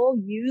unavailable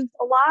used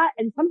a lot.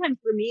 And sometimes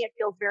for me, it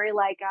feels very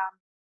like,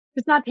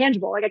 it's not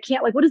tangible. Like, I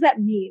can't, like, what does that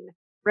mean,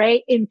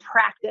 right? In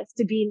practice,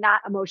 to be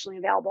not emotionally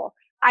available.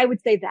 I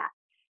would say that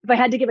if I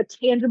had to give a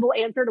tangible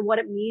answer to what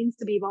it means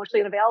to be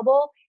emotionally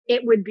unavailable,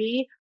 it would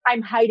be,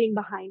 I'm hiding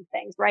behind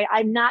things, right?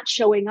 I'm not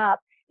showing up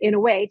in a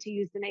way, to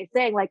use Danae's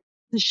saying, like,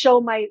 to show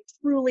my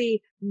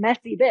truly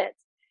messy bits.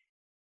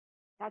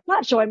 That's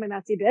not showing my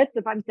messy bits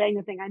if I'm saying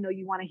the thing I know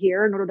you want to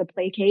hear in order to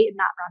placate and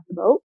not rock the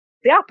boat.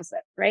 It's the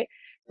opposite, right?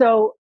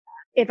 So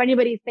if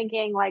anybody's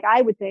thinking like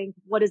I would think,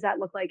 what does that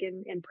look like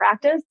in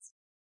practice?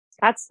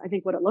 That's, I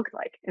think, what it looks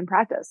like in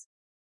practice.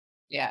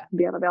 Yeah.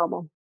 Be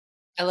unavailable.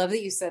 I love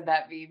that you said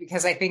that, V,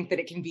 because I think that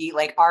it can be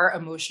like our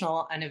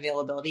emotional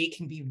unavailability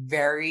can be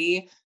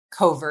very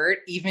covert,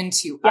 even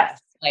to us.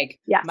 Like,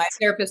 my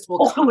therapist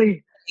will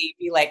constantly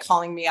be like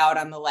calling me out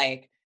on the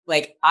like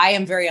I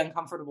am very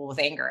uncomfortable with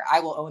anger.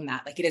 I will own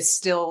that. Like, it is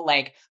still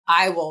like,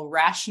 I will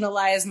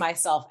rationalize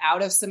myself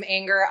out of some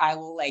anger. I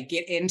will like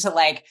get into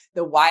like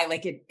the why,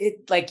 like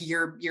it like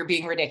you're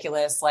being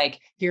ridiculous. Like,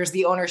 here's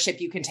the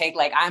ownership you can take.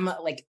 Like,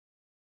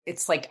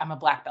 it's like, I'm a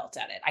black belt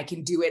at it. I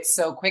can do it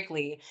so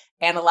quickly.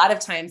 And a lot of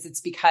times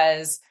it's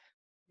because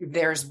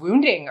there's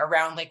wounding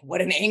around like what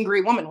an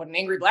angry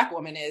black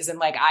woman is. And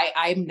like,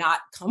 I'm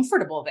not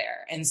comfortable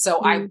there. And so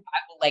I will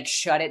like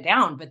shut it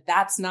down, but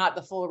that's not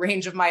the full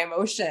range of my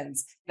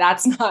emotions.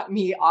 That's not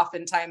me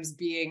oftentimes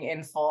being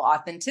in full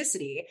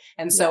authenticity.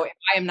 And so if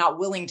I am not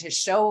willing to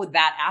show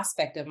that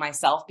aspect of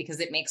myself, because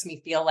it makes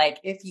me feel like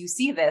if you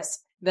see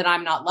this, then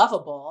I'm not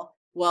lovable,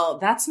 well,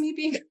 that's me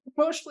being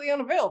emotionally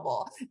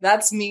unavailable.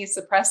 That's me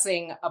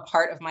suppressing a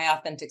part of my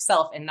authentic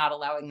self and not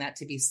allowing that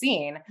to be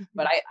seen.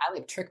 But I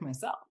like trick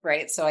myself,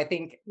 right? So I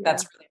think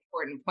that's a really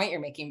important point you're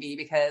making, B,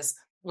 because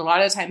a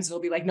lot of times it'll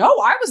be like, no,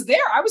 I was there.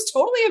 I was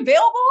totally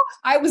available.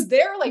 I was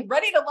there, like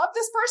ready to love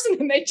this person,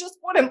 and they just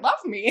wouldn't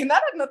love me. And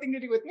that had nothing to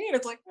do with me. And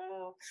it's like,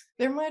 oh,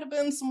 there might have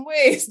been some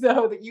ways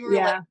though that you were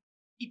like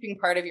keeping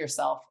part of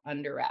yourself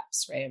under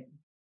wraps, right?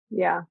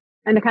 Yeah.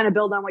 And to kind of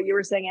build on what you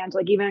were saying, Ange,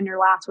 like even in your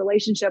last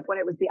relationship, when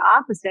it was the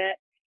opposite,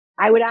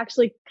 I would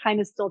actually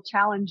kind of still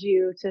challenge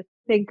you to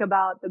think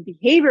about the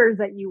behaviors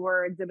that you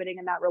were exhibiting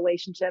in that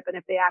relationship and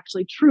if they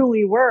actually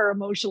truly were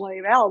emotionally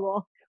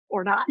available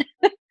or not.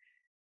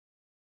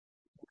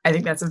 I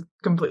think that's a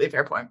completely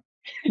fair point.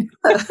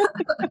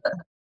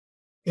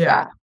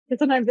 Yeah. Because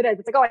sometimes it is.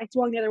 It's like, oh, I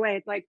swung the other way.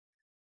 It's like,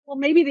 well,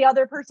 maybe the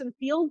other person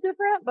feels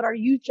different, but are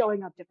you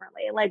showing up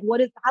differently? Like,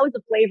 how is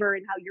the flavor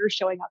and how you're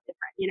showing up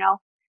different, you know?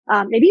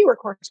 Maybe you were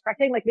course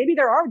correcting. Like maybe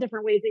there are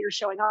different ways that you're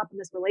showing up in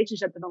this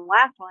relationship than the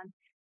last one.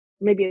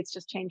 Maybe it's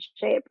just changed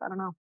shape. I don't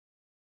know.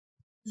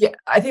 Yeah,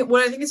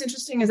 what I think is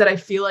interesting is that I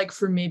feel like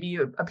for maybe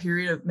a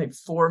period of maybe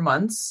 4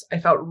 months, I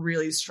felt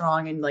really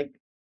strong in like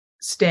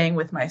staying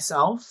with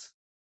myself.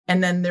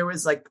 And then there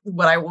was like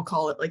what I will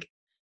call it like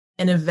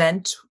an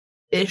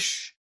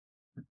event-ish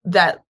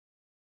that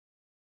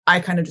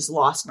I kind of just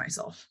lost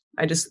myself.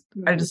 I just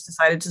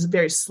decided to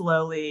very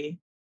slowly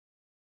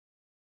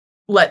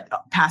let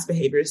past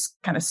behaviors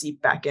kind of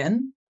seep back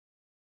in.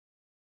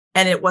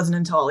 And it wasn't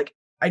until like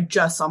I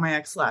just saw my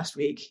ex last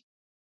week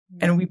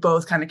and we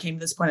both kind of came to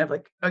this point of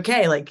like,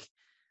 okay, like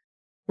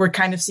we're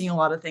kind of seeing a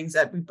lot of things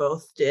that we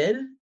both did.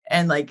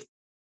 And like,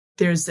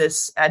 there's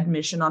this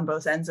admission on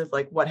both ends of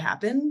like what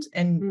happened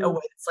and a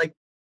way it's like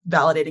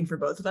validating for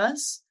both of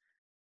us,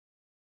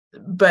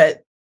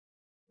 but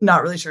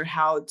not really sure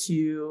how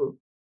to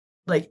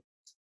like,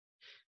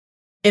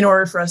 in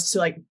order for us to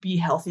like be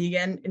healthy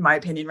again, in my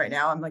opinion right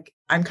now,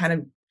 I'm kind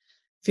of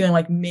feeling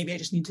like maybe I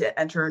just need to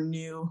enter a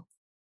new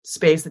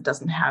space that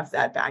doesn't have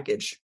that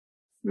baggage.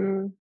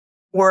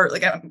 Or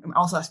like, I'm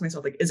also asking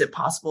myself, like, is it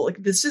possible?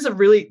 Like this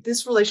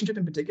relationship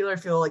in particular, I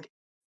feel like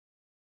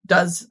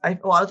a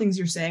lot of things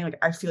you're saying, like,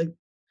 I feel like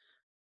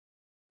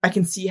I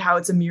can see how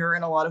it's a mirror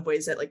in a lot of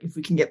ways that like, if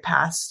we can get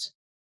past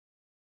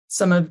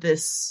some of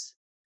this,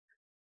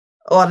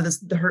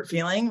 the hurt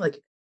feeling,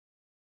 like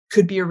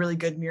could be a really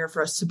good mirror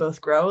for us to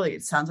both grow. Like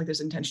it sounds like there's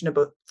intention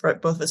for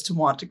both of us to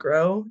want to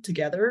grow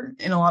together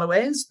in a lot of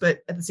ways,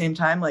 but at the same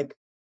time, like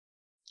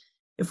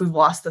if we've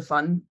lost the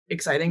fun,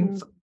 exciting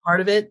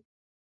part of it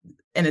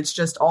and it's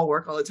just all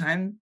work all the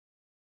time,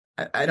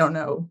 I don't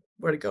know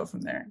where to go from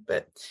there.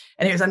 But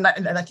anyways, I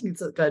think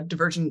it's like a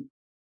divergent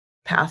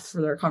path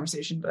for our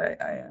conversation,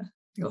 but I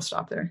think I'll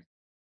stop there.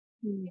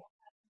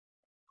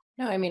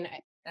 No, I mean,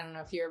 I don't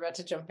know if you're about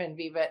to jump in,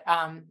 V, but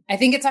I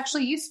think it's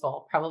actually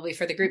useful probably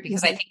for the group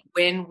because I think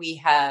when we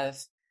have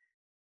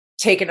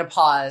taken a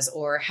pause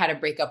or had a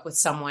breakup with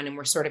someone and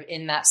we're sort of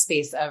in that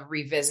space of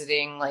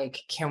revisiting, like,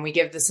 can we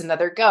give this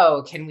another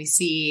go? Can we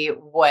see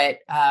what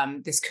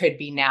this could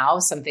be now?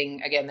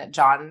 Something, again, that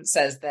John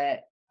says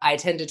that I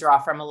tend to draw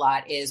from a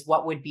lot is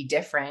what would be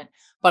different.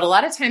 But a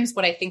lot of times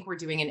what I think we're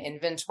doing an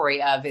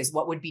inventory of is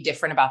what would be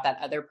different about that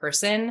other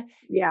person.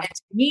 Yeah. And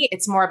to me,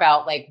 it's more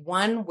about like,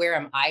 one, where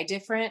am I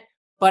different?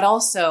 But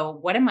also,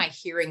 what am I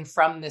hearing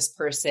from this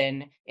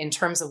person in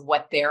terms of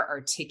what they're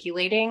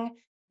articulating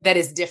that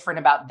is different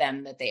about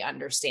them that they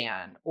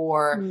understand?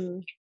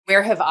 Or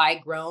where have I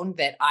grown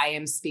that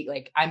I'm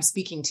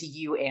speaking to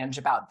you, Ange,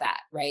 about that,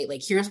 right?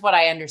 Like, here's what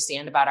I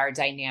understand about our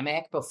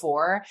dynamic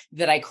before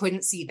that I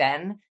couldn't see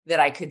then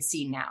that I could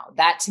see now.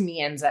 That to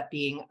me ends up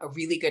being a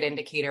really good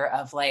indicator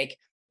of like,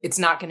 it's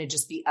not going to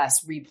just be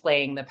us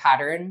replaying the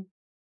pattern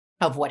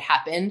of what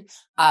happened.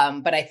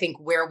 But I think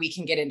where we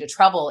can get into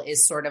trouble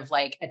is sort of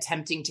like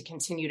attempting to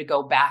continue to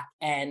go back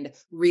and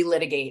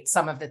relitigate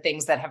some of the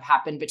things that have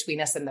happened between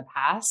us in the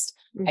past.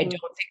 I don't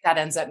think that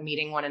ends up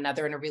meeting one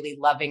another in a really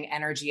loving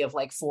energy of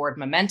like forward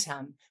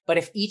momentum. But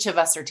if each of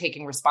us are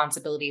taking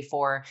responsibility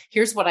for,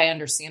 here's what I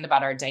understand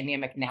about our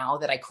dynamic now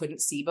that I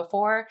couldn't see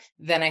before,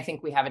 then I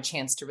think we have a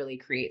chance to really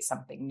create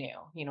something new.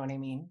 You know what I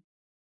mean?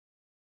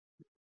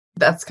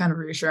 That's kind of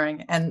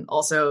reassuring. And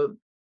also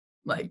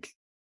like,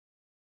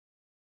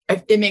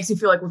 it makes me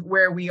feel like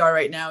where we are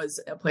right now is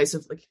a place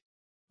of like,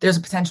 there's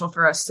a potential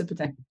for us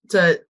to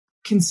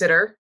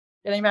consider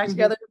getting back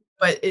together,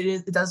 but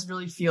it does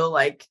really feel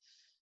like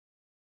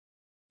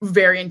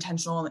very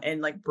intentional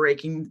and like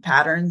breaking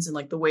patterns and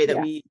like the way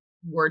that we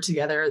were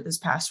together this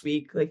past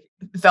week. Like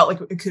it felt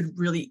like it could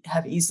really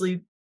have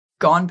easily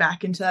gone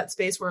back into that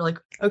space where like,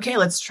 okay,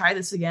 let's try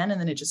this again. And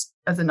then it just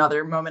as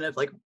another moment of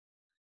like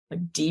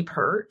deep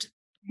hurt.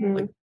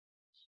 Like,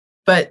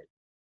 but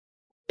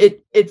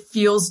it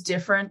feels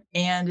different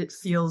and it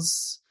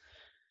feels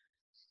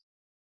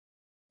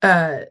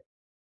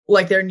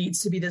like there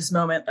needs to be this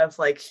moment of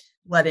like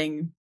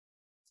letting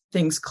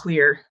things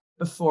clear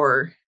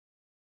before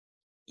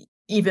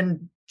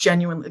even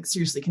genuinely like,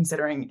 seriously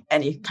considering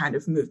any kind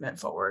of movement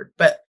forward.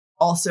 But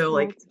also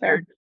like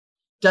there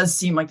does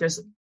seem like there's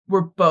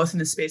we're both in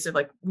the space of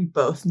like, we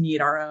both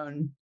need our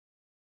own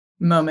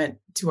moment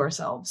to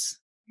ourselves.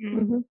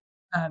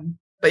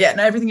 But yeah,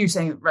 no, everything you're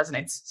saying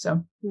resonates.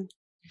 So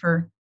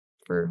for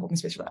holding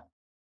space for that.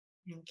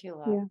 Thank you,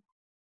 love.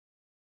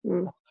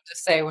 Yeah.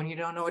 Just say, when you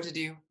don't know what to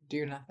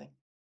do nothing.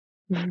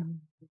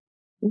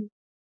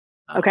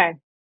 Okay.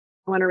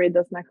 I want to read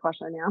this next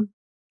question. Yeah.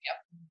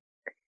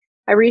 Yep.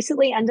 I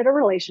recently ended a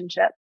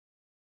relationship,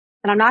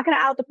 and I'm not going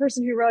to out the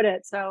person who wrote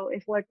it. So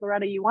if, like,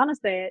 Loretta, you want to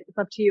say it, it's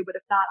up to you. But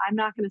if not, I'm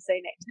not going to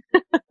say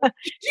names.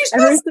 You should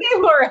say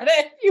Loretta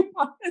if you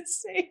want to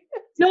say it.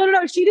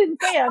 No. She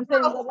didn't say it. I'm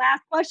saying the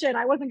last question.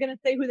 I wasn't going to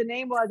say who the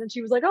name was, and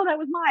she was like, "Oh, that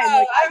was mine."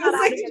 Like, I was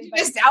like, "Did you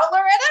just out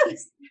Loretta?"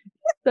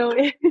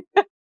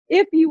 So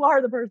if you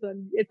are the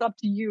person, it's up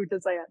to you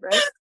to say it,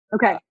 right?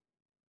 Okay.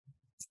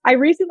 I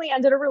recently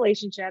ended a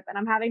relationship, and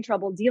I'm having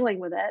trouble dealing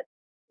with it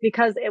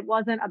because it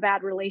wasn't a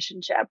bad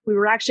relationship. We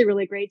were actually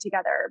really great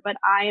together, but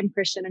I am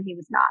Christian and he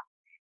was not.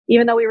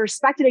 Even though we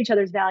respected each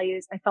other's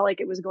values, I felt like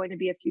it was going to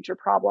be a future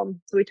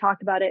problem. So we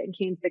talked about it and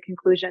came to the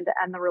conclusion to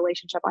end the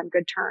relationship on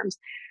good terms.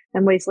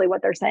 And basically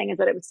what they're saying is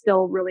that it's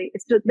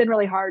been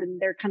really hard, and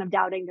they're kind of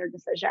doubting their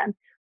decision.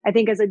 I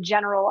think as a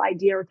general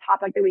idea or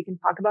topic that we can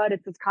talk about,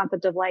 it's this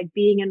concept of like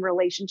being in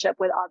relationship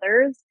with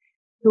others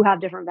who have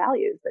different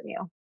values than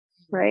you,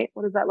 right?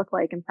 What does that look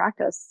like in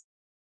practice?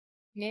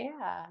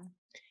 Yeah.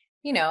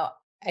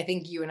 I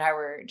think you and I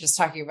were just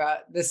talking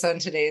about this on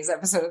today's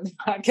episode of the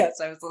podcast.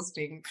 I was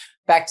listening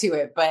back to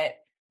it, but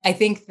I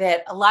think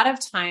that a lot of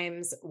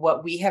times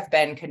what we have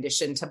been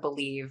conditioned to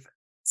believe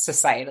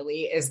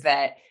societally is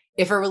that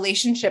if a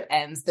relationship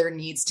ends, there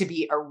needs to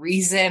be a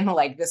reason,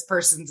 like this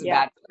person's a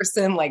bad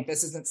person, like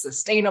this isn't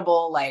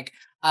sustainable, like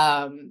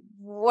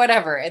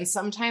whatever. And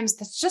sometimes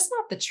that's just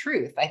not the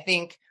truth. I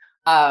think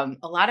a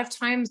lot of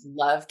times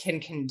love can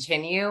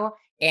continue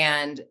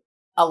and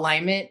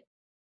alignment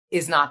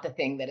is not the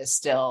thing that is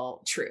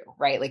still true,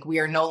 right? Like we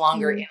are no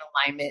longer in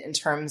alignment in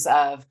terms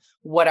of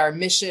what our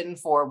mission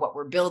for what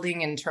we're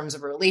building in terms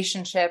of a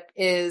relationship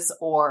is,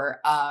 or,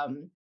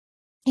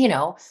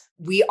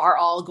 we are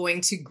all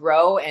going to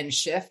grow and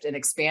shift and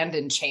expand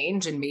and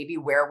change. And maybe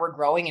where we're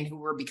growing and who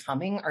we're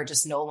becoming are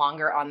just no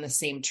longer on the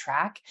same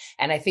track.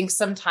 And I think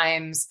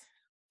sometimes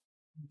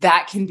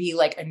that can be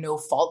like a no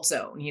fault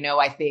zone.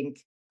 I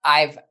think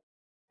I've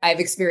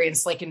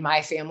experienced, like in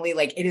my family,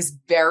 like it is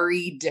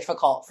very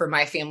difficult for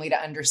my family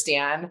to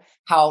understand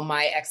how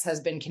my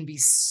ex-husband can be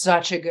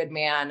such a good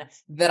man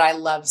that I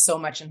love so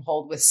much and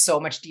hold with so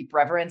much deep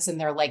reverence. And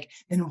they're like,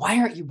 then why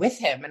aren't you with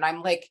him? And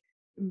I'm like,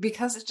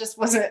 because it just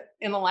wasn't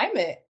in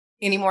alignment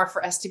anymore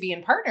for us to be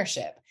in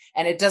partnership.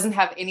 And it doesn't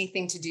have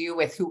anything to do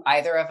with who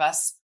either of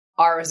us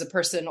are as a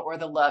person or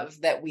the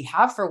love that we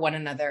have for one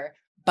another.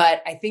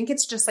 But I think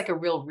it's just like a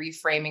real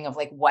reframing of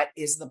like, what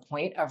is the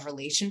point of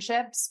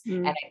relationships?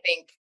 And I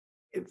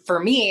think for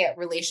me,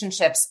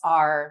 relationships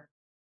are,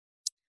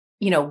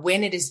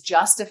 when it is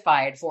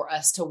justified for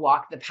us to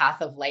walk the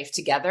path of life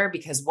together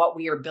because what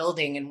we are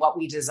building and what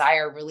we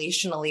desire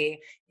relationally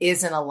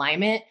is in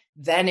alignment,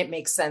 then it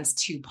makes sense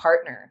to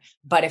partner.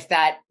 But if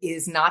that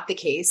is not the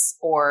case,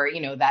 or,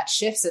 that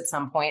shifts at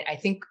some point, I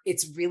think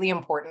it's really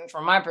important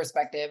from my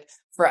perspective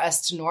for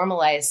us to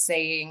normalize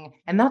saying,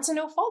 and that's a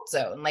no fault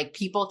zone. Like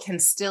people can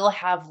still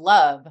have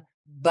love,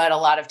 but a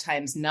lot of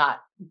times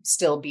not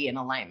still be in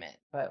alignment.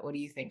 But what do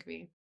you think,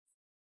 V?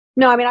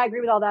 No, I mean, I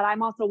agree with all that.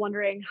 I'm also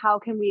wondering, how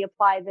can we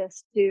apply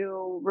this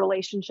to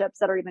relationships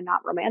that are even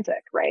not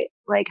romantic, right?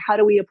 Like, how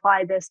do we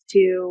apply this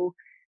to,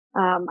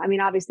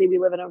 obviously we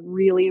live in a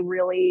really,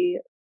 really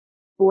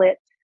split,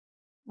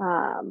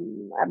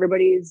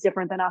 everybody's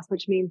different than us,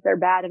 which means they're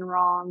bad and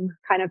wrong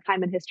kind of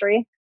time in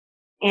history.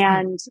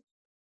 And,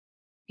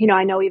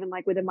 I know even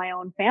like within my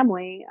own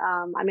family,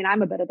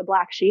 I'm a bit of the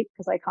black sheep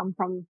because I come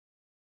from,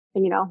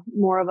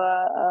 more of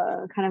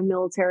a kind of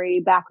military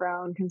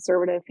background,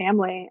 conservative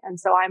family. And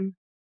so I'm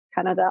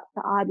kind of the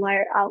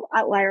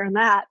outlier in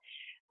that.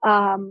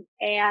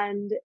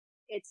 And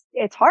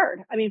it's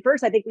hard.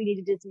 First, I think we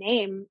need to just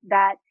name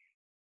that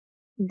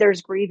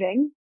there's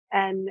grieving,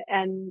 and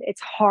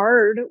it's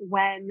hard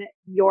when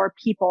your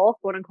people,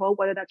 quote unquote,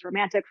 whether that's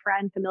romantic,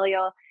 friend,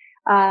 familial,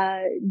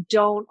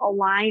 don't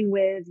align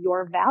with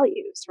your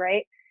values,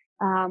 right?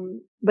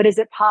 But is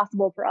it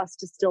possible for us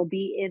to still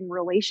be in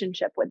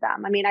relationship with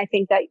them? I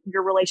think that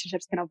your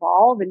relationships can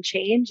evolve and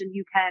change, and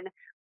you can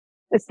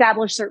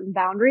establish certain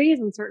boundaries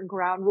and certain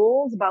ground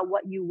rules about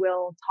what you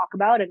will talk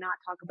about and not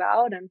talk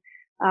about, and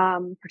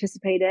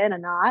participate in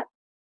and not.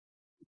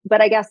 But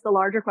I guess the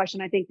larger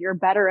question, I think you're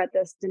better at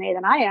this, Danae,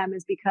 than I am,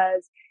 is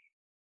because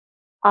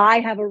I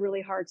have a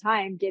really hard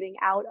time getting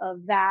out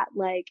of that.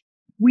 Like,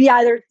 we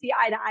either see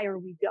eye to eye or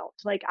we don't.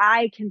 Like,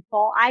 I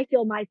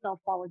feel myself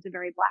fall into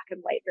very black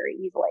and white very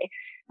easily.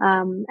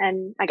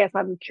 And I guess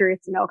I'm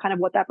curious to know kind of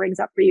what that brings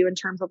up for you in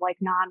terms of like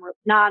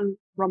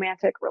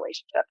non-romantic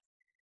relationships.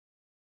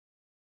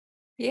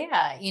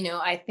 Yeah.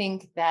 I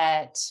think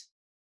that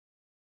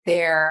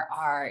there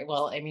are,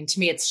 to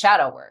me, it's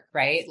shadow work,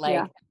 right?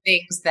 Like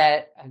things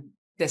that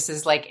this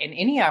is like in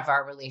any of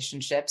our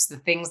relationships, the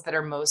things that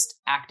are most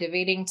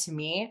activating to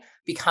me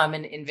become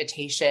an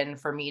invitation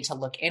for me to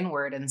look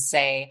inward and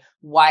say,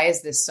 why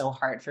is this so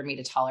hard for me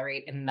to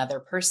tolerate in another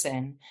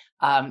person?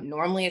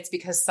 Normally it's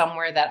because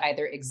somewhere that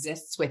either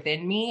exists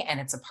within me and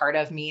it's a part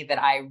of me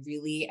that I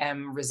really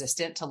am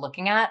resistant to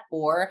looking at,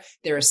 or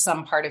there is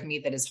some part of me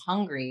that is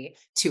hungry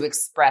to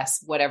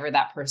express whatever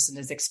that person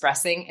is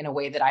expressing in a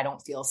way that I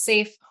don't feel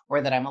safe or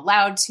that I'm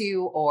allowed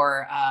to,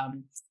 or,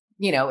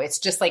 it's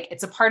just like,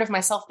 it's a part of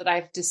myself that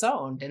I've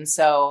disowned. And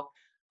so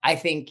I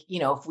think,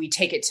 if we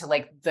take it to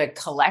like the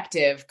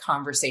collective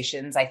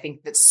conversations, I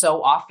think that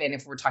so often,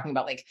 if we're talking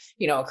about like,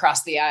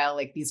 across the aisle,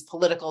 like these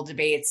political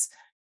debates,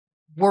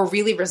 we're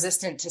really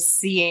resistant to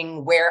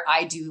seeing where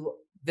I do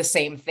the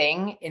same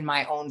thing in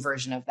my own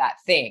version of that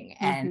thing.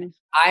 Mm-hmm. And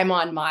I'm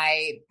on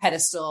my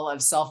pedestal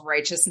of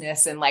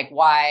self-righteousness and like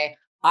why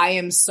I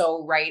am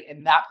so right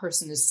and that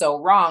person is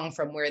so wrong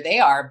from where they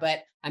are. But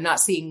I'm not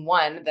seeing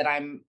one, that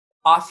I'm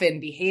often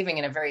behaving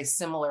in a very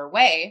similar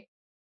way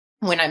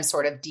when I'm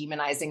sort of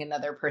demonizing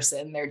another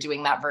person, they're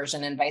doing that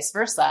version and vice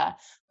versa,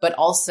 but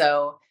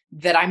also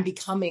that I'm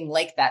becoming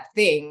like that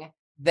thing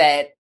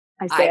that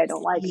I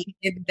don't like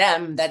in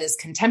them that is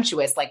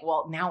contemptuous. Like,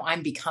 well, now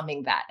I'm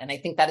becoming that. And I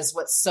think that is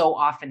what so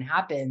often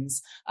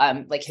happens.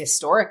 Like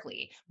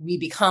historically, we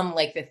become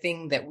like the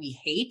thing that we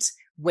hate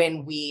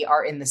when we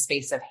are in the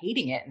space of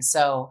hating it. And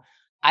so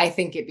I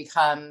think it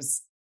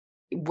becomes,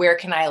 where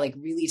can I like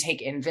really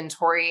take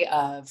inventory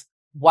of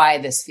why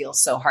this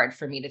feels so hard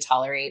for me to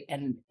tolerate?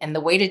 And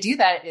the way to do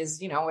that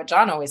is, what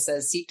John always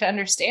says, seek to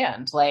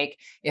understand. Like,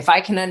 if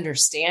I can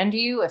understand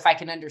you, if I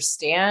can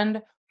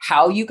understand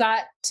how you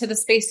got to the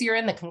space you're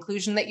in, the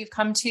conclusion that you've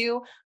come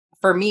to,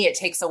 for me, it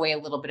takes away a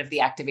little bit of the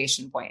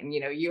activation point. And,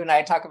 you and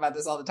I talk about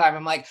this all the time.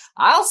 I'm like,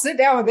 I'll sit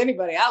down with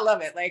anybody. I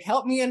love it. Like,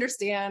 help me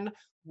understand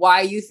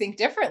why you think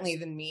differently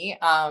than me.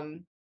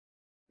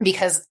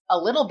 Because a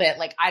little bit,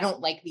 like, I don't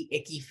like the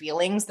icky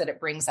feelings that it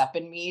brings up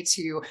in me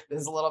to,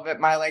 this is a little bit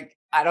my, like,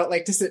 I don't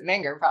like to sit in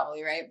anger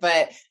probably, right?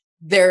 But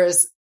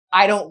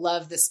I don't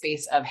love the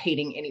space of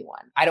hating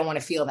anyone. I don't want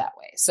to feel that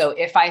way. So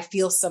if I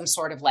feel some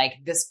sort of like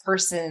this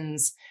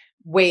person's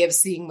way of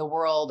seeing the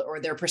world or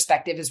their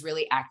perspective is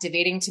really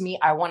activating to me,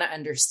 I want to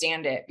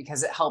understand it,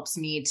 because it helps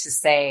me to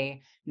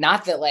say,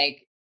 not that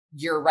like,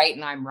 you're right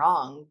and I'm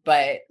wrong,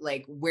 but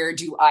like, where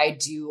do I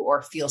do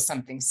or feel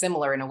something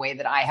similar in a way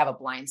that I have a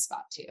blind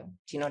spot to? Do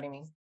you know what I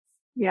mean?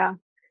 Yeah.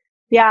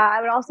 Yeah.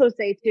 I would also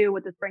say too,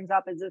 what this brings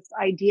up is this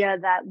idea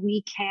that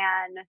we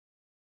can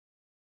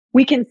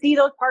see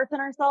those parts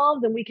in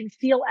ourselves and we can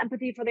feel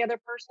empathy for the other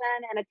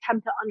person and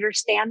attempt to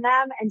understand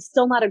them and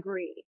still not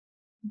agree.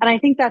 And I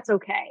think that's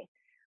okay.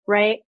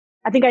 Right.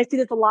 I think I see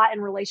this a lot in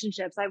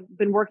relationships. I've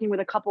been working with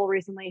a couple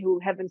recently who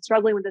have been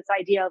struggling with this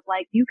idea of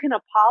like, you can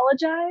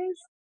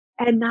apologize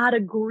and not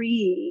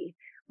agree,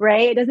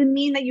 right? It doesn't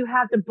mean that you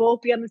have to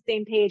both be on the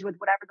same page with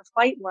whatever the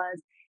fight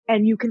was,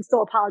 and you can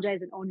still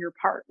apologize and own your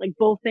part. Like,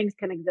 both things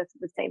can exist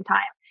at the same time.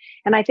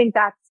 And I think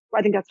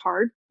that's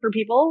hard for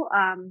people,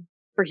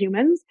 for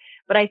humans,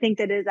 but I think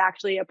that is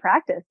actually a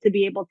practice to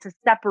be able to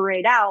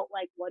separate out,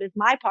 like, what is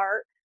my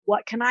part?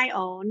 What can I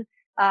own?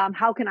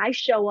 How can I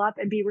show up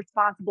and be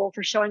responsible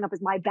for showing up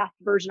as my best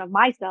version of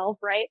myself,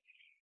 right?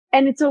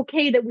 And it's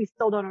okay that we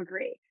still don't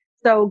agree.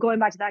 So going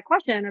back to that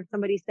question of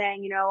somebody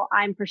saying,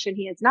 I'm Christian,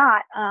 he is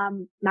not,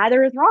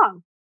 neither is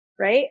wrong.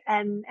 Right.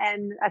 And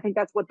I think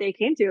that's what they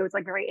came to. It's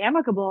like very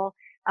amicable.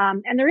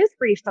 And there is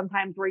grief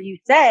sometimes where you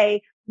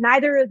say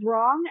neither is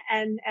wrong.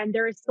 And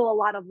there is still a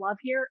lot of love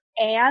here,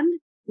 and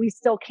we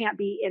still can't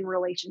be in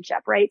relationship.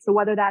 Right. So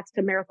whether that's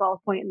to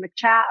Marisol's point in the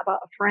chat about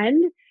a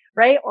friend,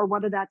 right, or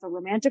whether that's a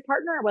romantic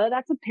partner, or whether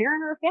that's a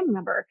parent or a family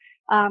member,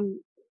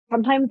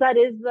 sometimes that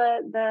is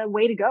the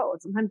way to go.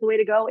 Sometimes the way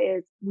to go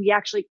is we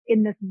actually,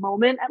 in this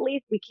moment, at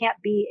least, we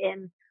can't be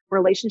in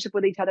relationship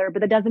with each other,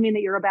 but that doesn't mean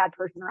that you're a bad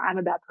person or I'm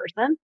a bad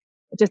person.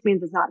 It just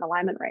means it's not in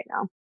alignment right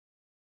now.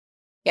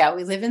 Yeah.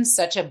 We live in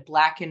such a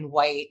black and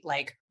white,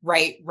 like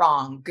right,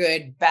 wrong,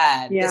 good,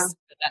 bad, this,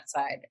 that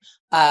side,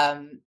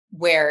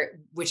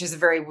 which is a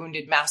very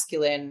wounded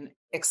masculine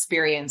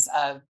experience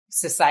of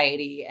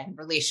society and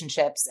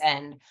relationships.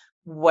 And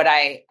what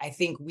I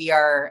think we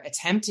are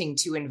attempting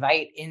to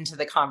invite into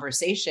the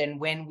conversation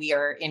when we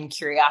are in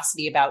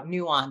curiosity about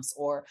nuance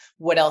or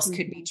what else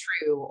could be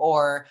true,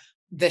 or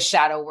the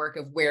shadow work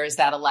of where is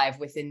that alive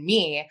within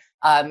me,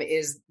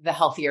 is the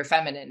healthier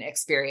feminine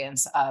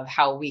experience of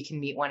how we can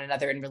meet one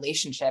another in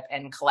relationship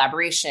and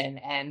collaboration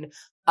and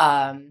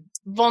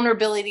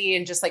vulnerability,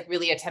 and just like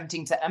really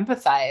attempting to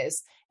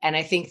empathize. And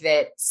I think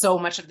that so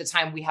much of the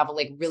time we have a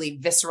like really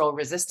visceral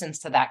resistance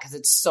to that, because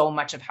it's so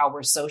much of how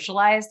we're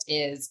socialized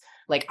is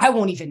like, I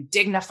won't even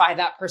dignify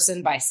that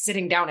person by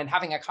sitting down and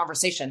having a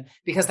conversation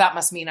because that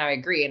must mean I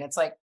agree. And it's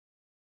like,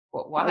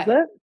 well, why?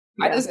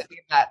 Why does it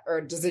mean that?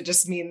 Or does it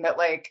just mean that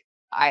like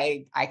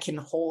I can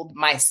hold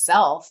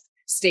myself,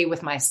 stay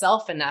with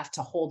myself enough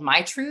to hold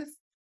my truth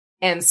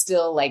and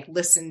still like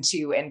listen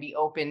to and be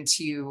open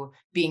to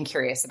being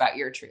curious about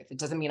your truth. It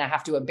doesn't mean I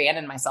have to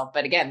abandon myself.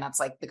 But again, that's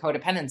like the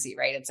codependency,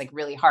 right? It's like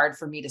really hard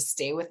for me to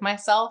stay with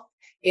myself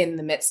in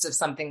the midst of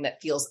something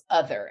that feels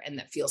other and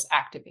that feels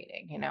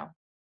activating, you know?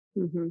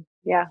 Mm-hmm.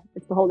 Yeah.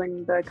 It's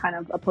holding the kind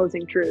of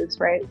opposing truths,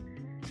 right?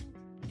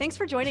 Thanks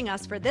for joining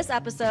us for this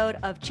episode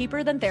of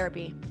Cheaper Than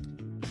Therapy.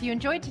 If you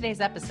enjoyed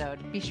today's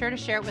episode, be sure to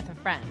share it with a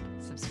friend,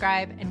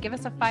 subscribe, and give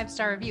us a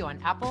 5-star review on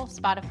Apple,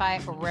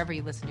 Spotify, or wherever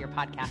you listen to your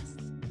podcasts.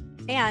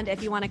 And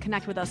if you want to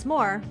connect with us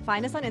more,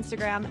 find us on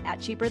Instagram at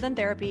Cheaper Than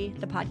Therapy,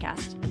 the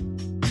podcast.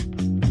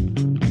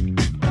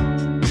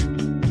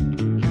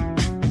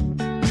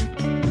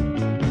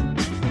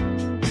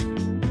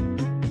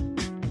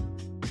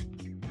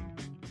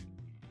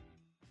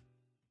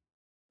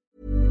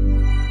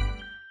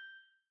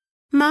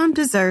 Mom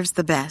deserves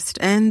the best,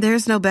 and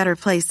there's no better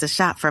place to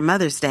shop for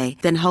Mother's Day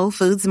than Whole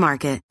Foods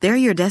Market. They're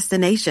your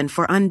destination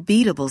for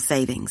unbeatable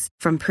savings,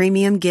 from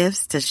premium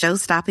gifts to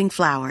show-stopping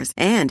flowers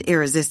and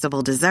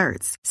irresistible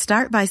desserts.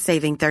 Start by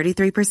saving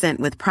 33%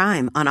 with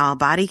Prime on all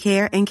body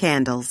care and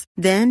candles.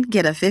 Then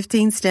get a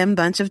 15-stem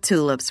bunch of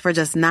tulips for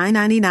just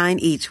 $9.99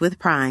 each with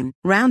Prime.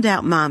 Round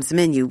out Mom's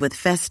menu with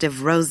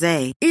festive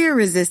rosé,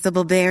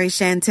 irresistible berry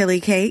chantilly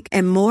cake,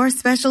 and more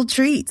special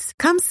treats.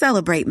 Come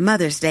celebrate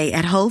Mother's Day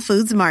at Whole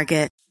Foods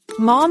Market.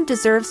 Mom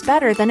deserves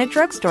better than a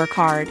drugstore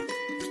card.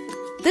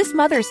 This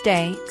Mother's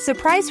Day,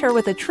 surprise her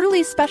with a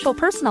truly special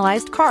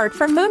personalized card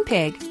from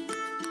Moonpig.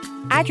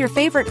 Add your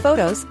favorite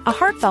photos, a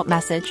heartfelt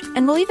message,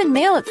 and we'll even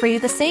mail it for you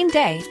the same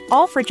day,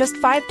 all for just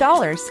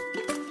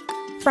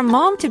 $5. From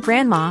mom to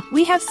grandma,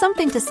 we have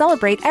something to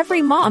celebrate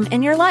every mom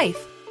in your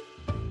life.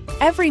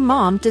 Every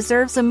mom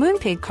deserves a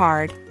Moonpig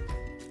card.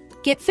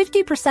 Get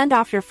 50%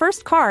 off your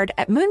first card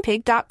at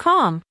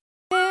Moonpig.com.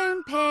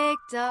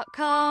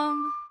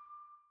 Moonpig.com.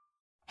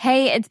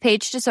 Hey, it's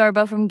Paige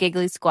DeSorbo from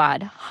Giggly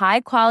Squad.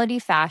 High quality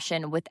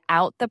fashion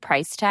without the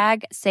price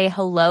tag. Say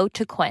hello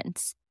to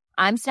Quince.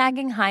 I'm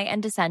snagging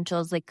high-end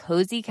essentials like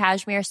cozy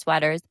cashmere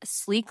sweaters,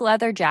 sleek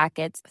leather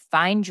jackets,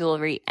 fine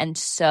jewelry, and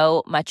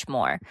so much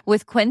more.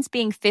 With Quince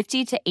being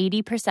 50 to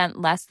 80%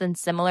 less than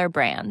similar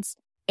brands.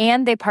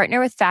 And they partner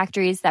with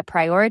factories that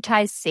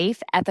prioritize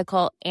safe,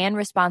 ethical, and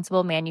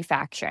responsible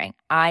manufacturing.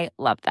 I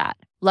love that.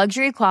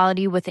 Luxury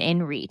quality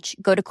within reach.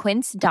 Go to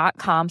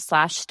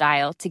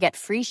quince.com/style to get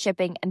free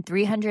shipping and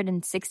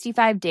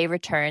 365-day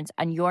returns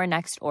on your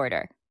next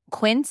order.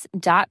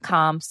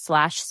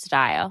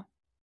 Quince.com/style.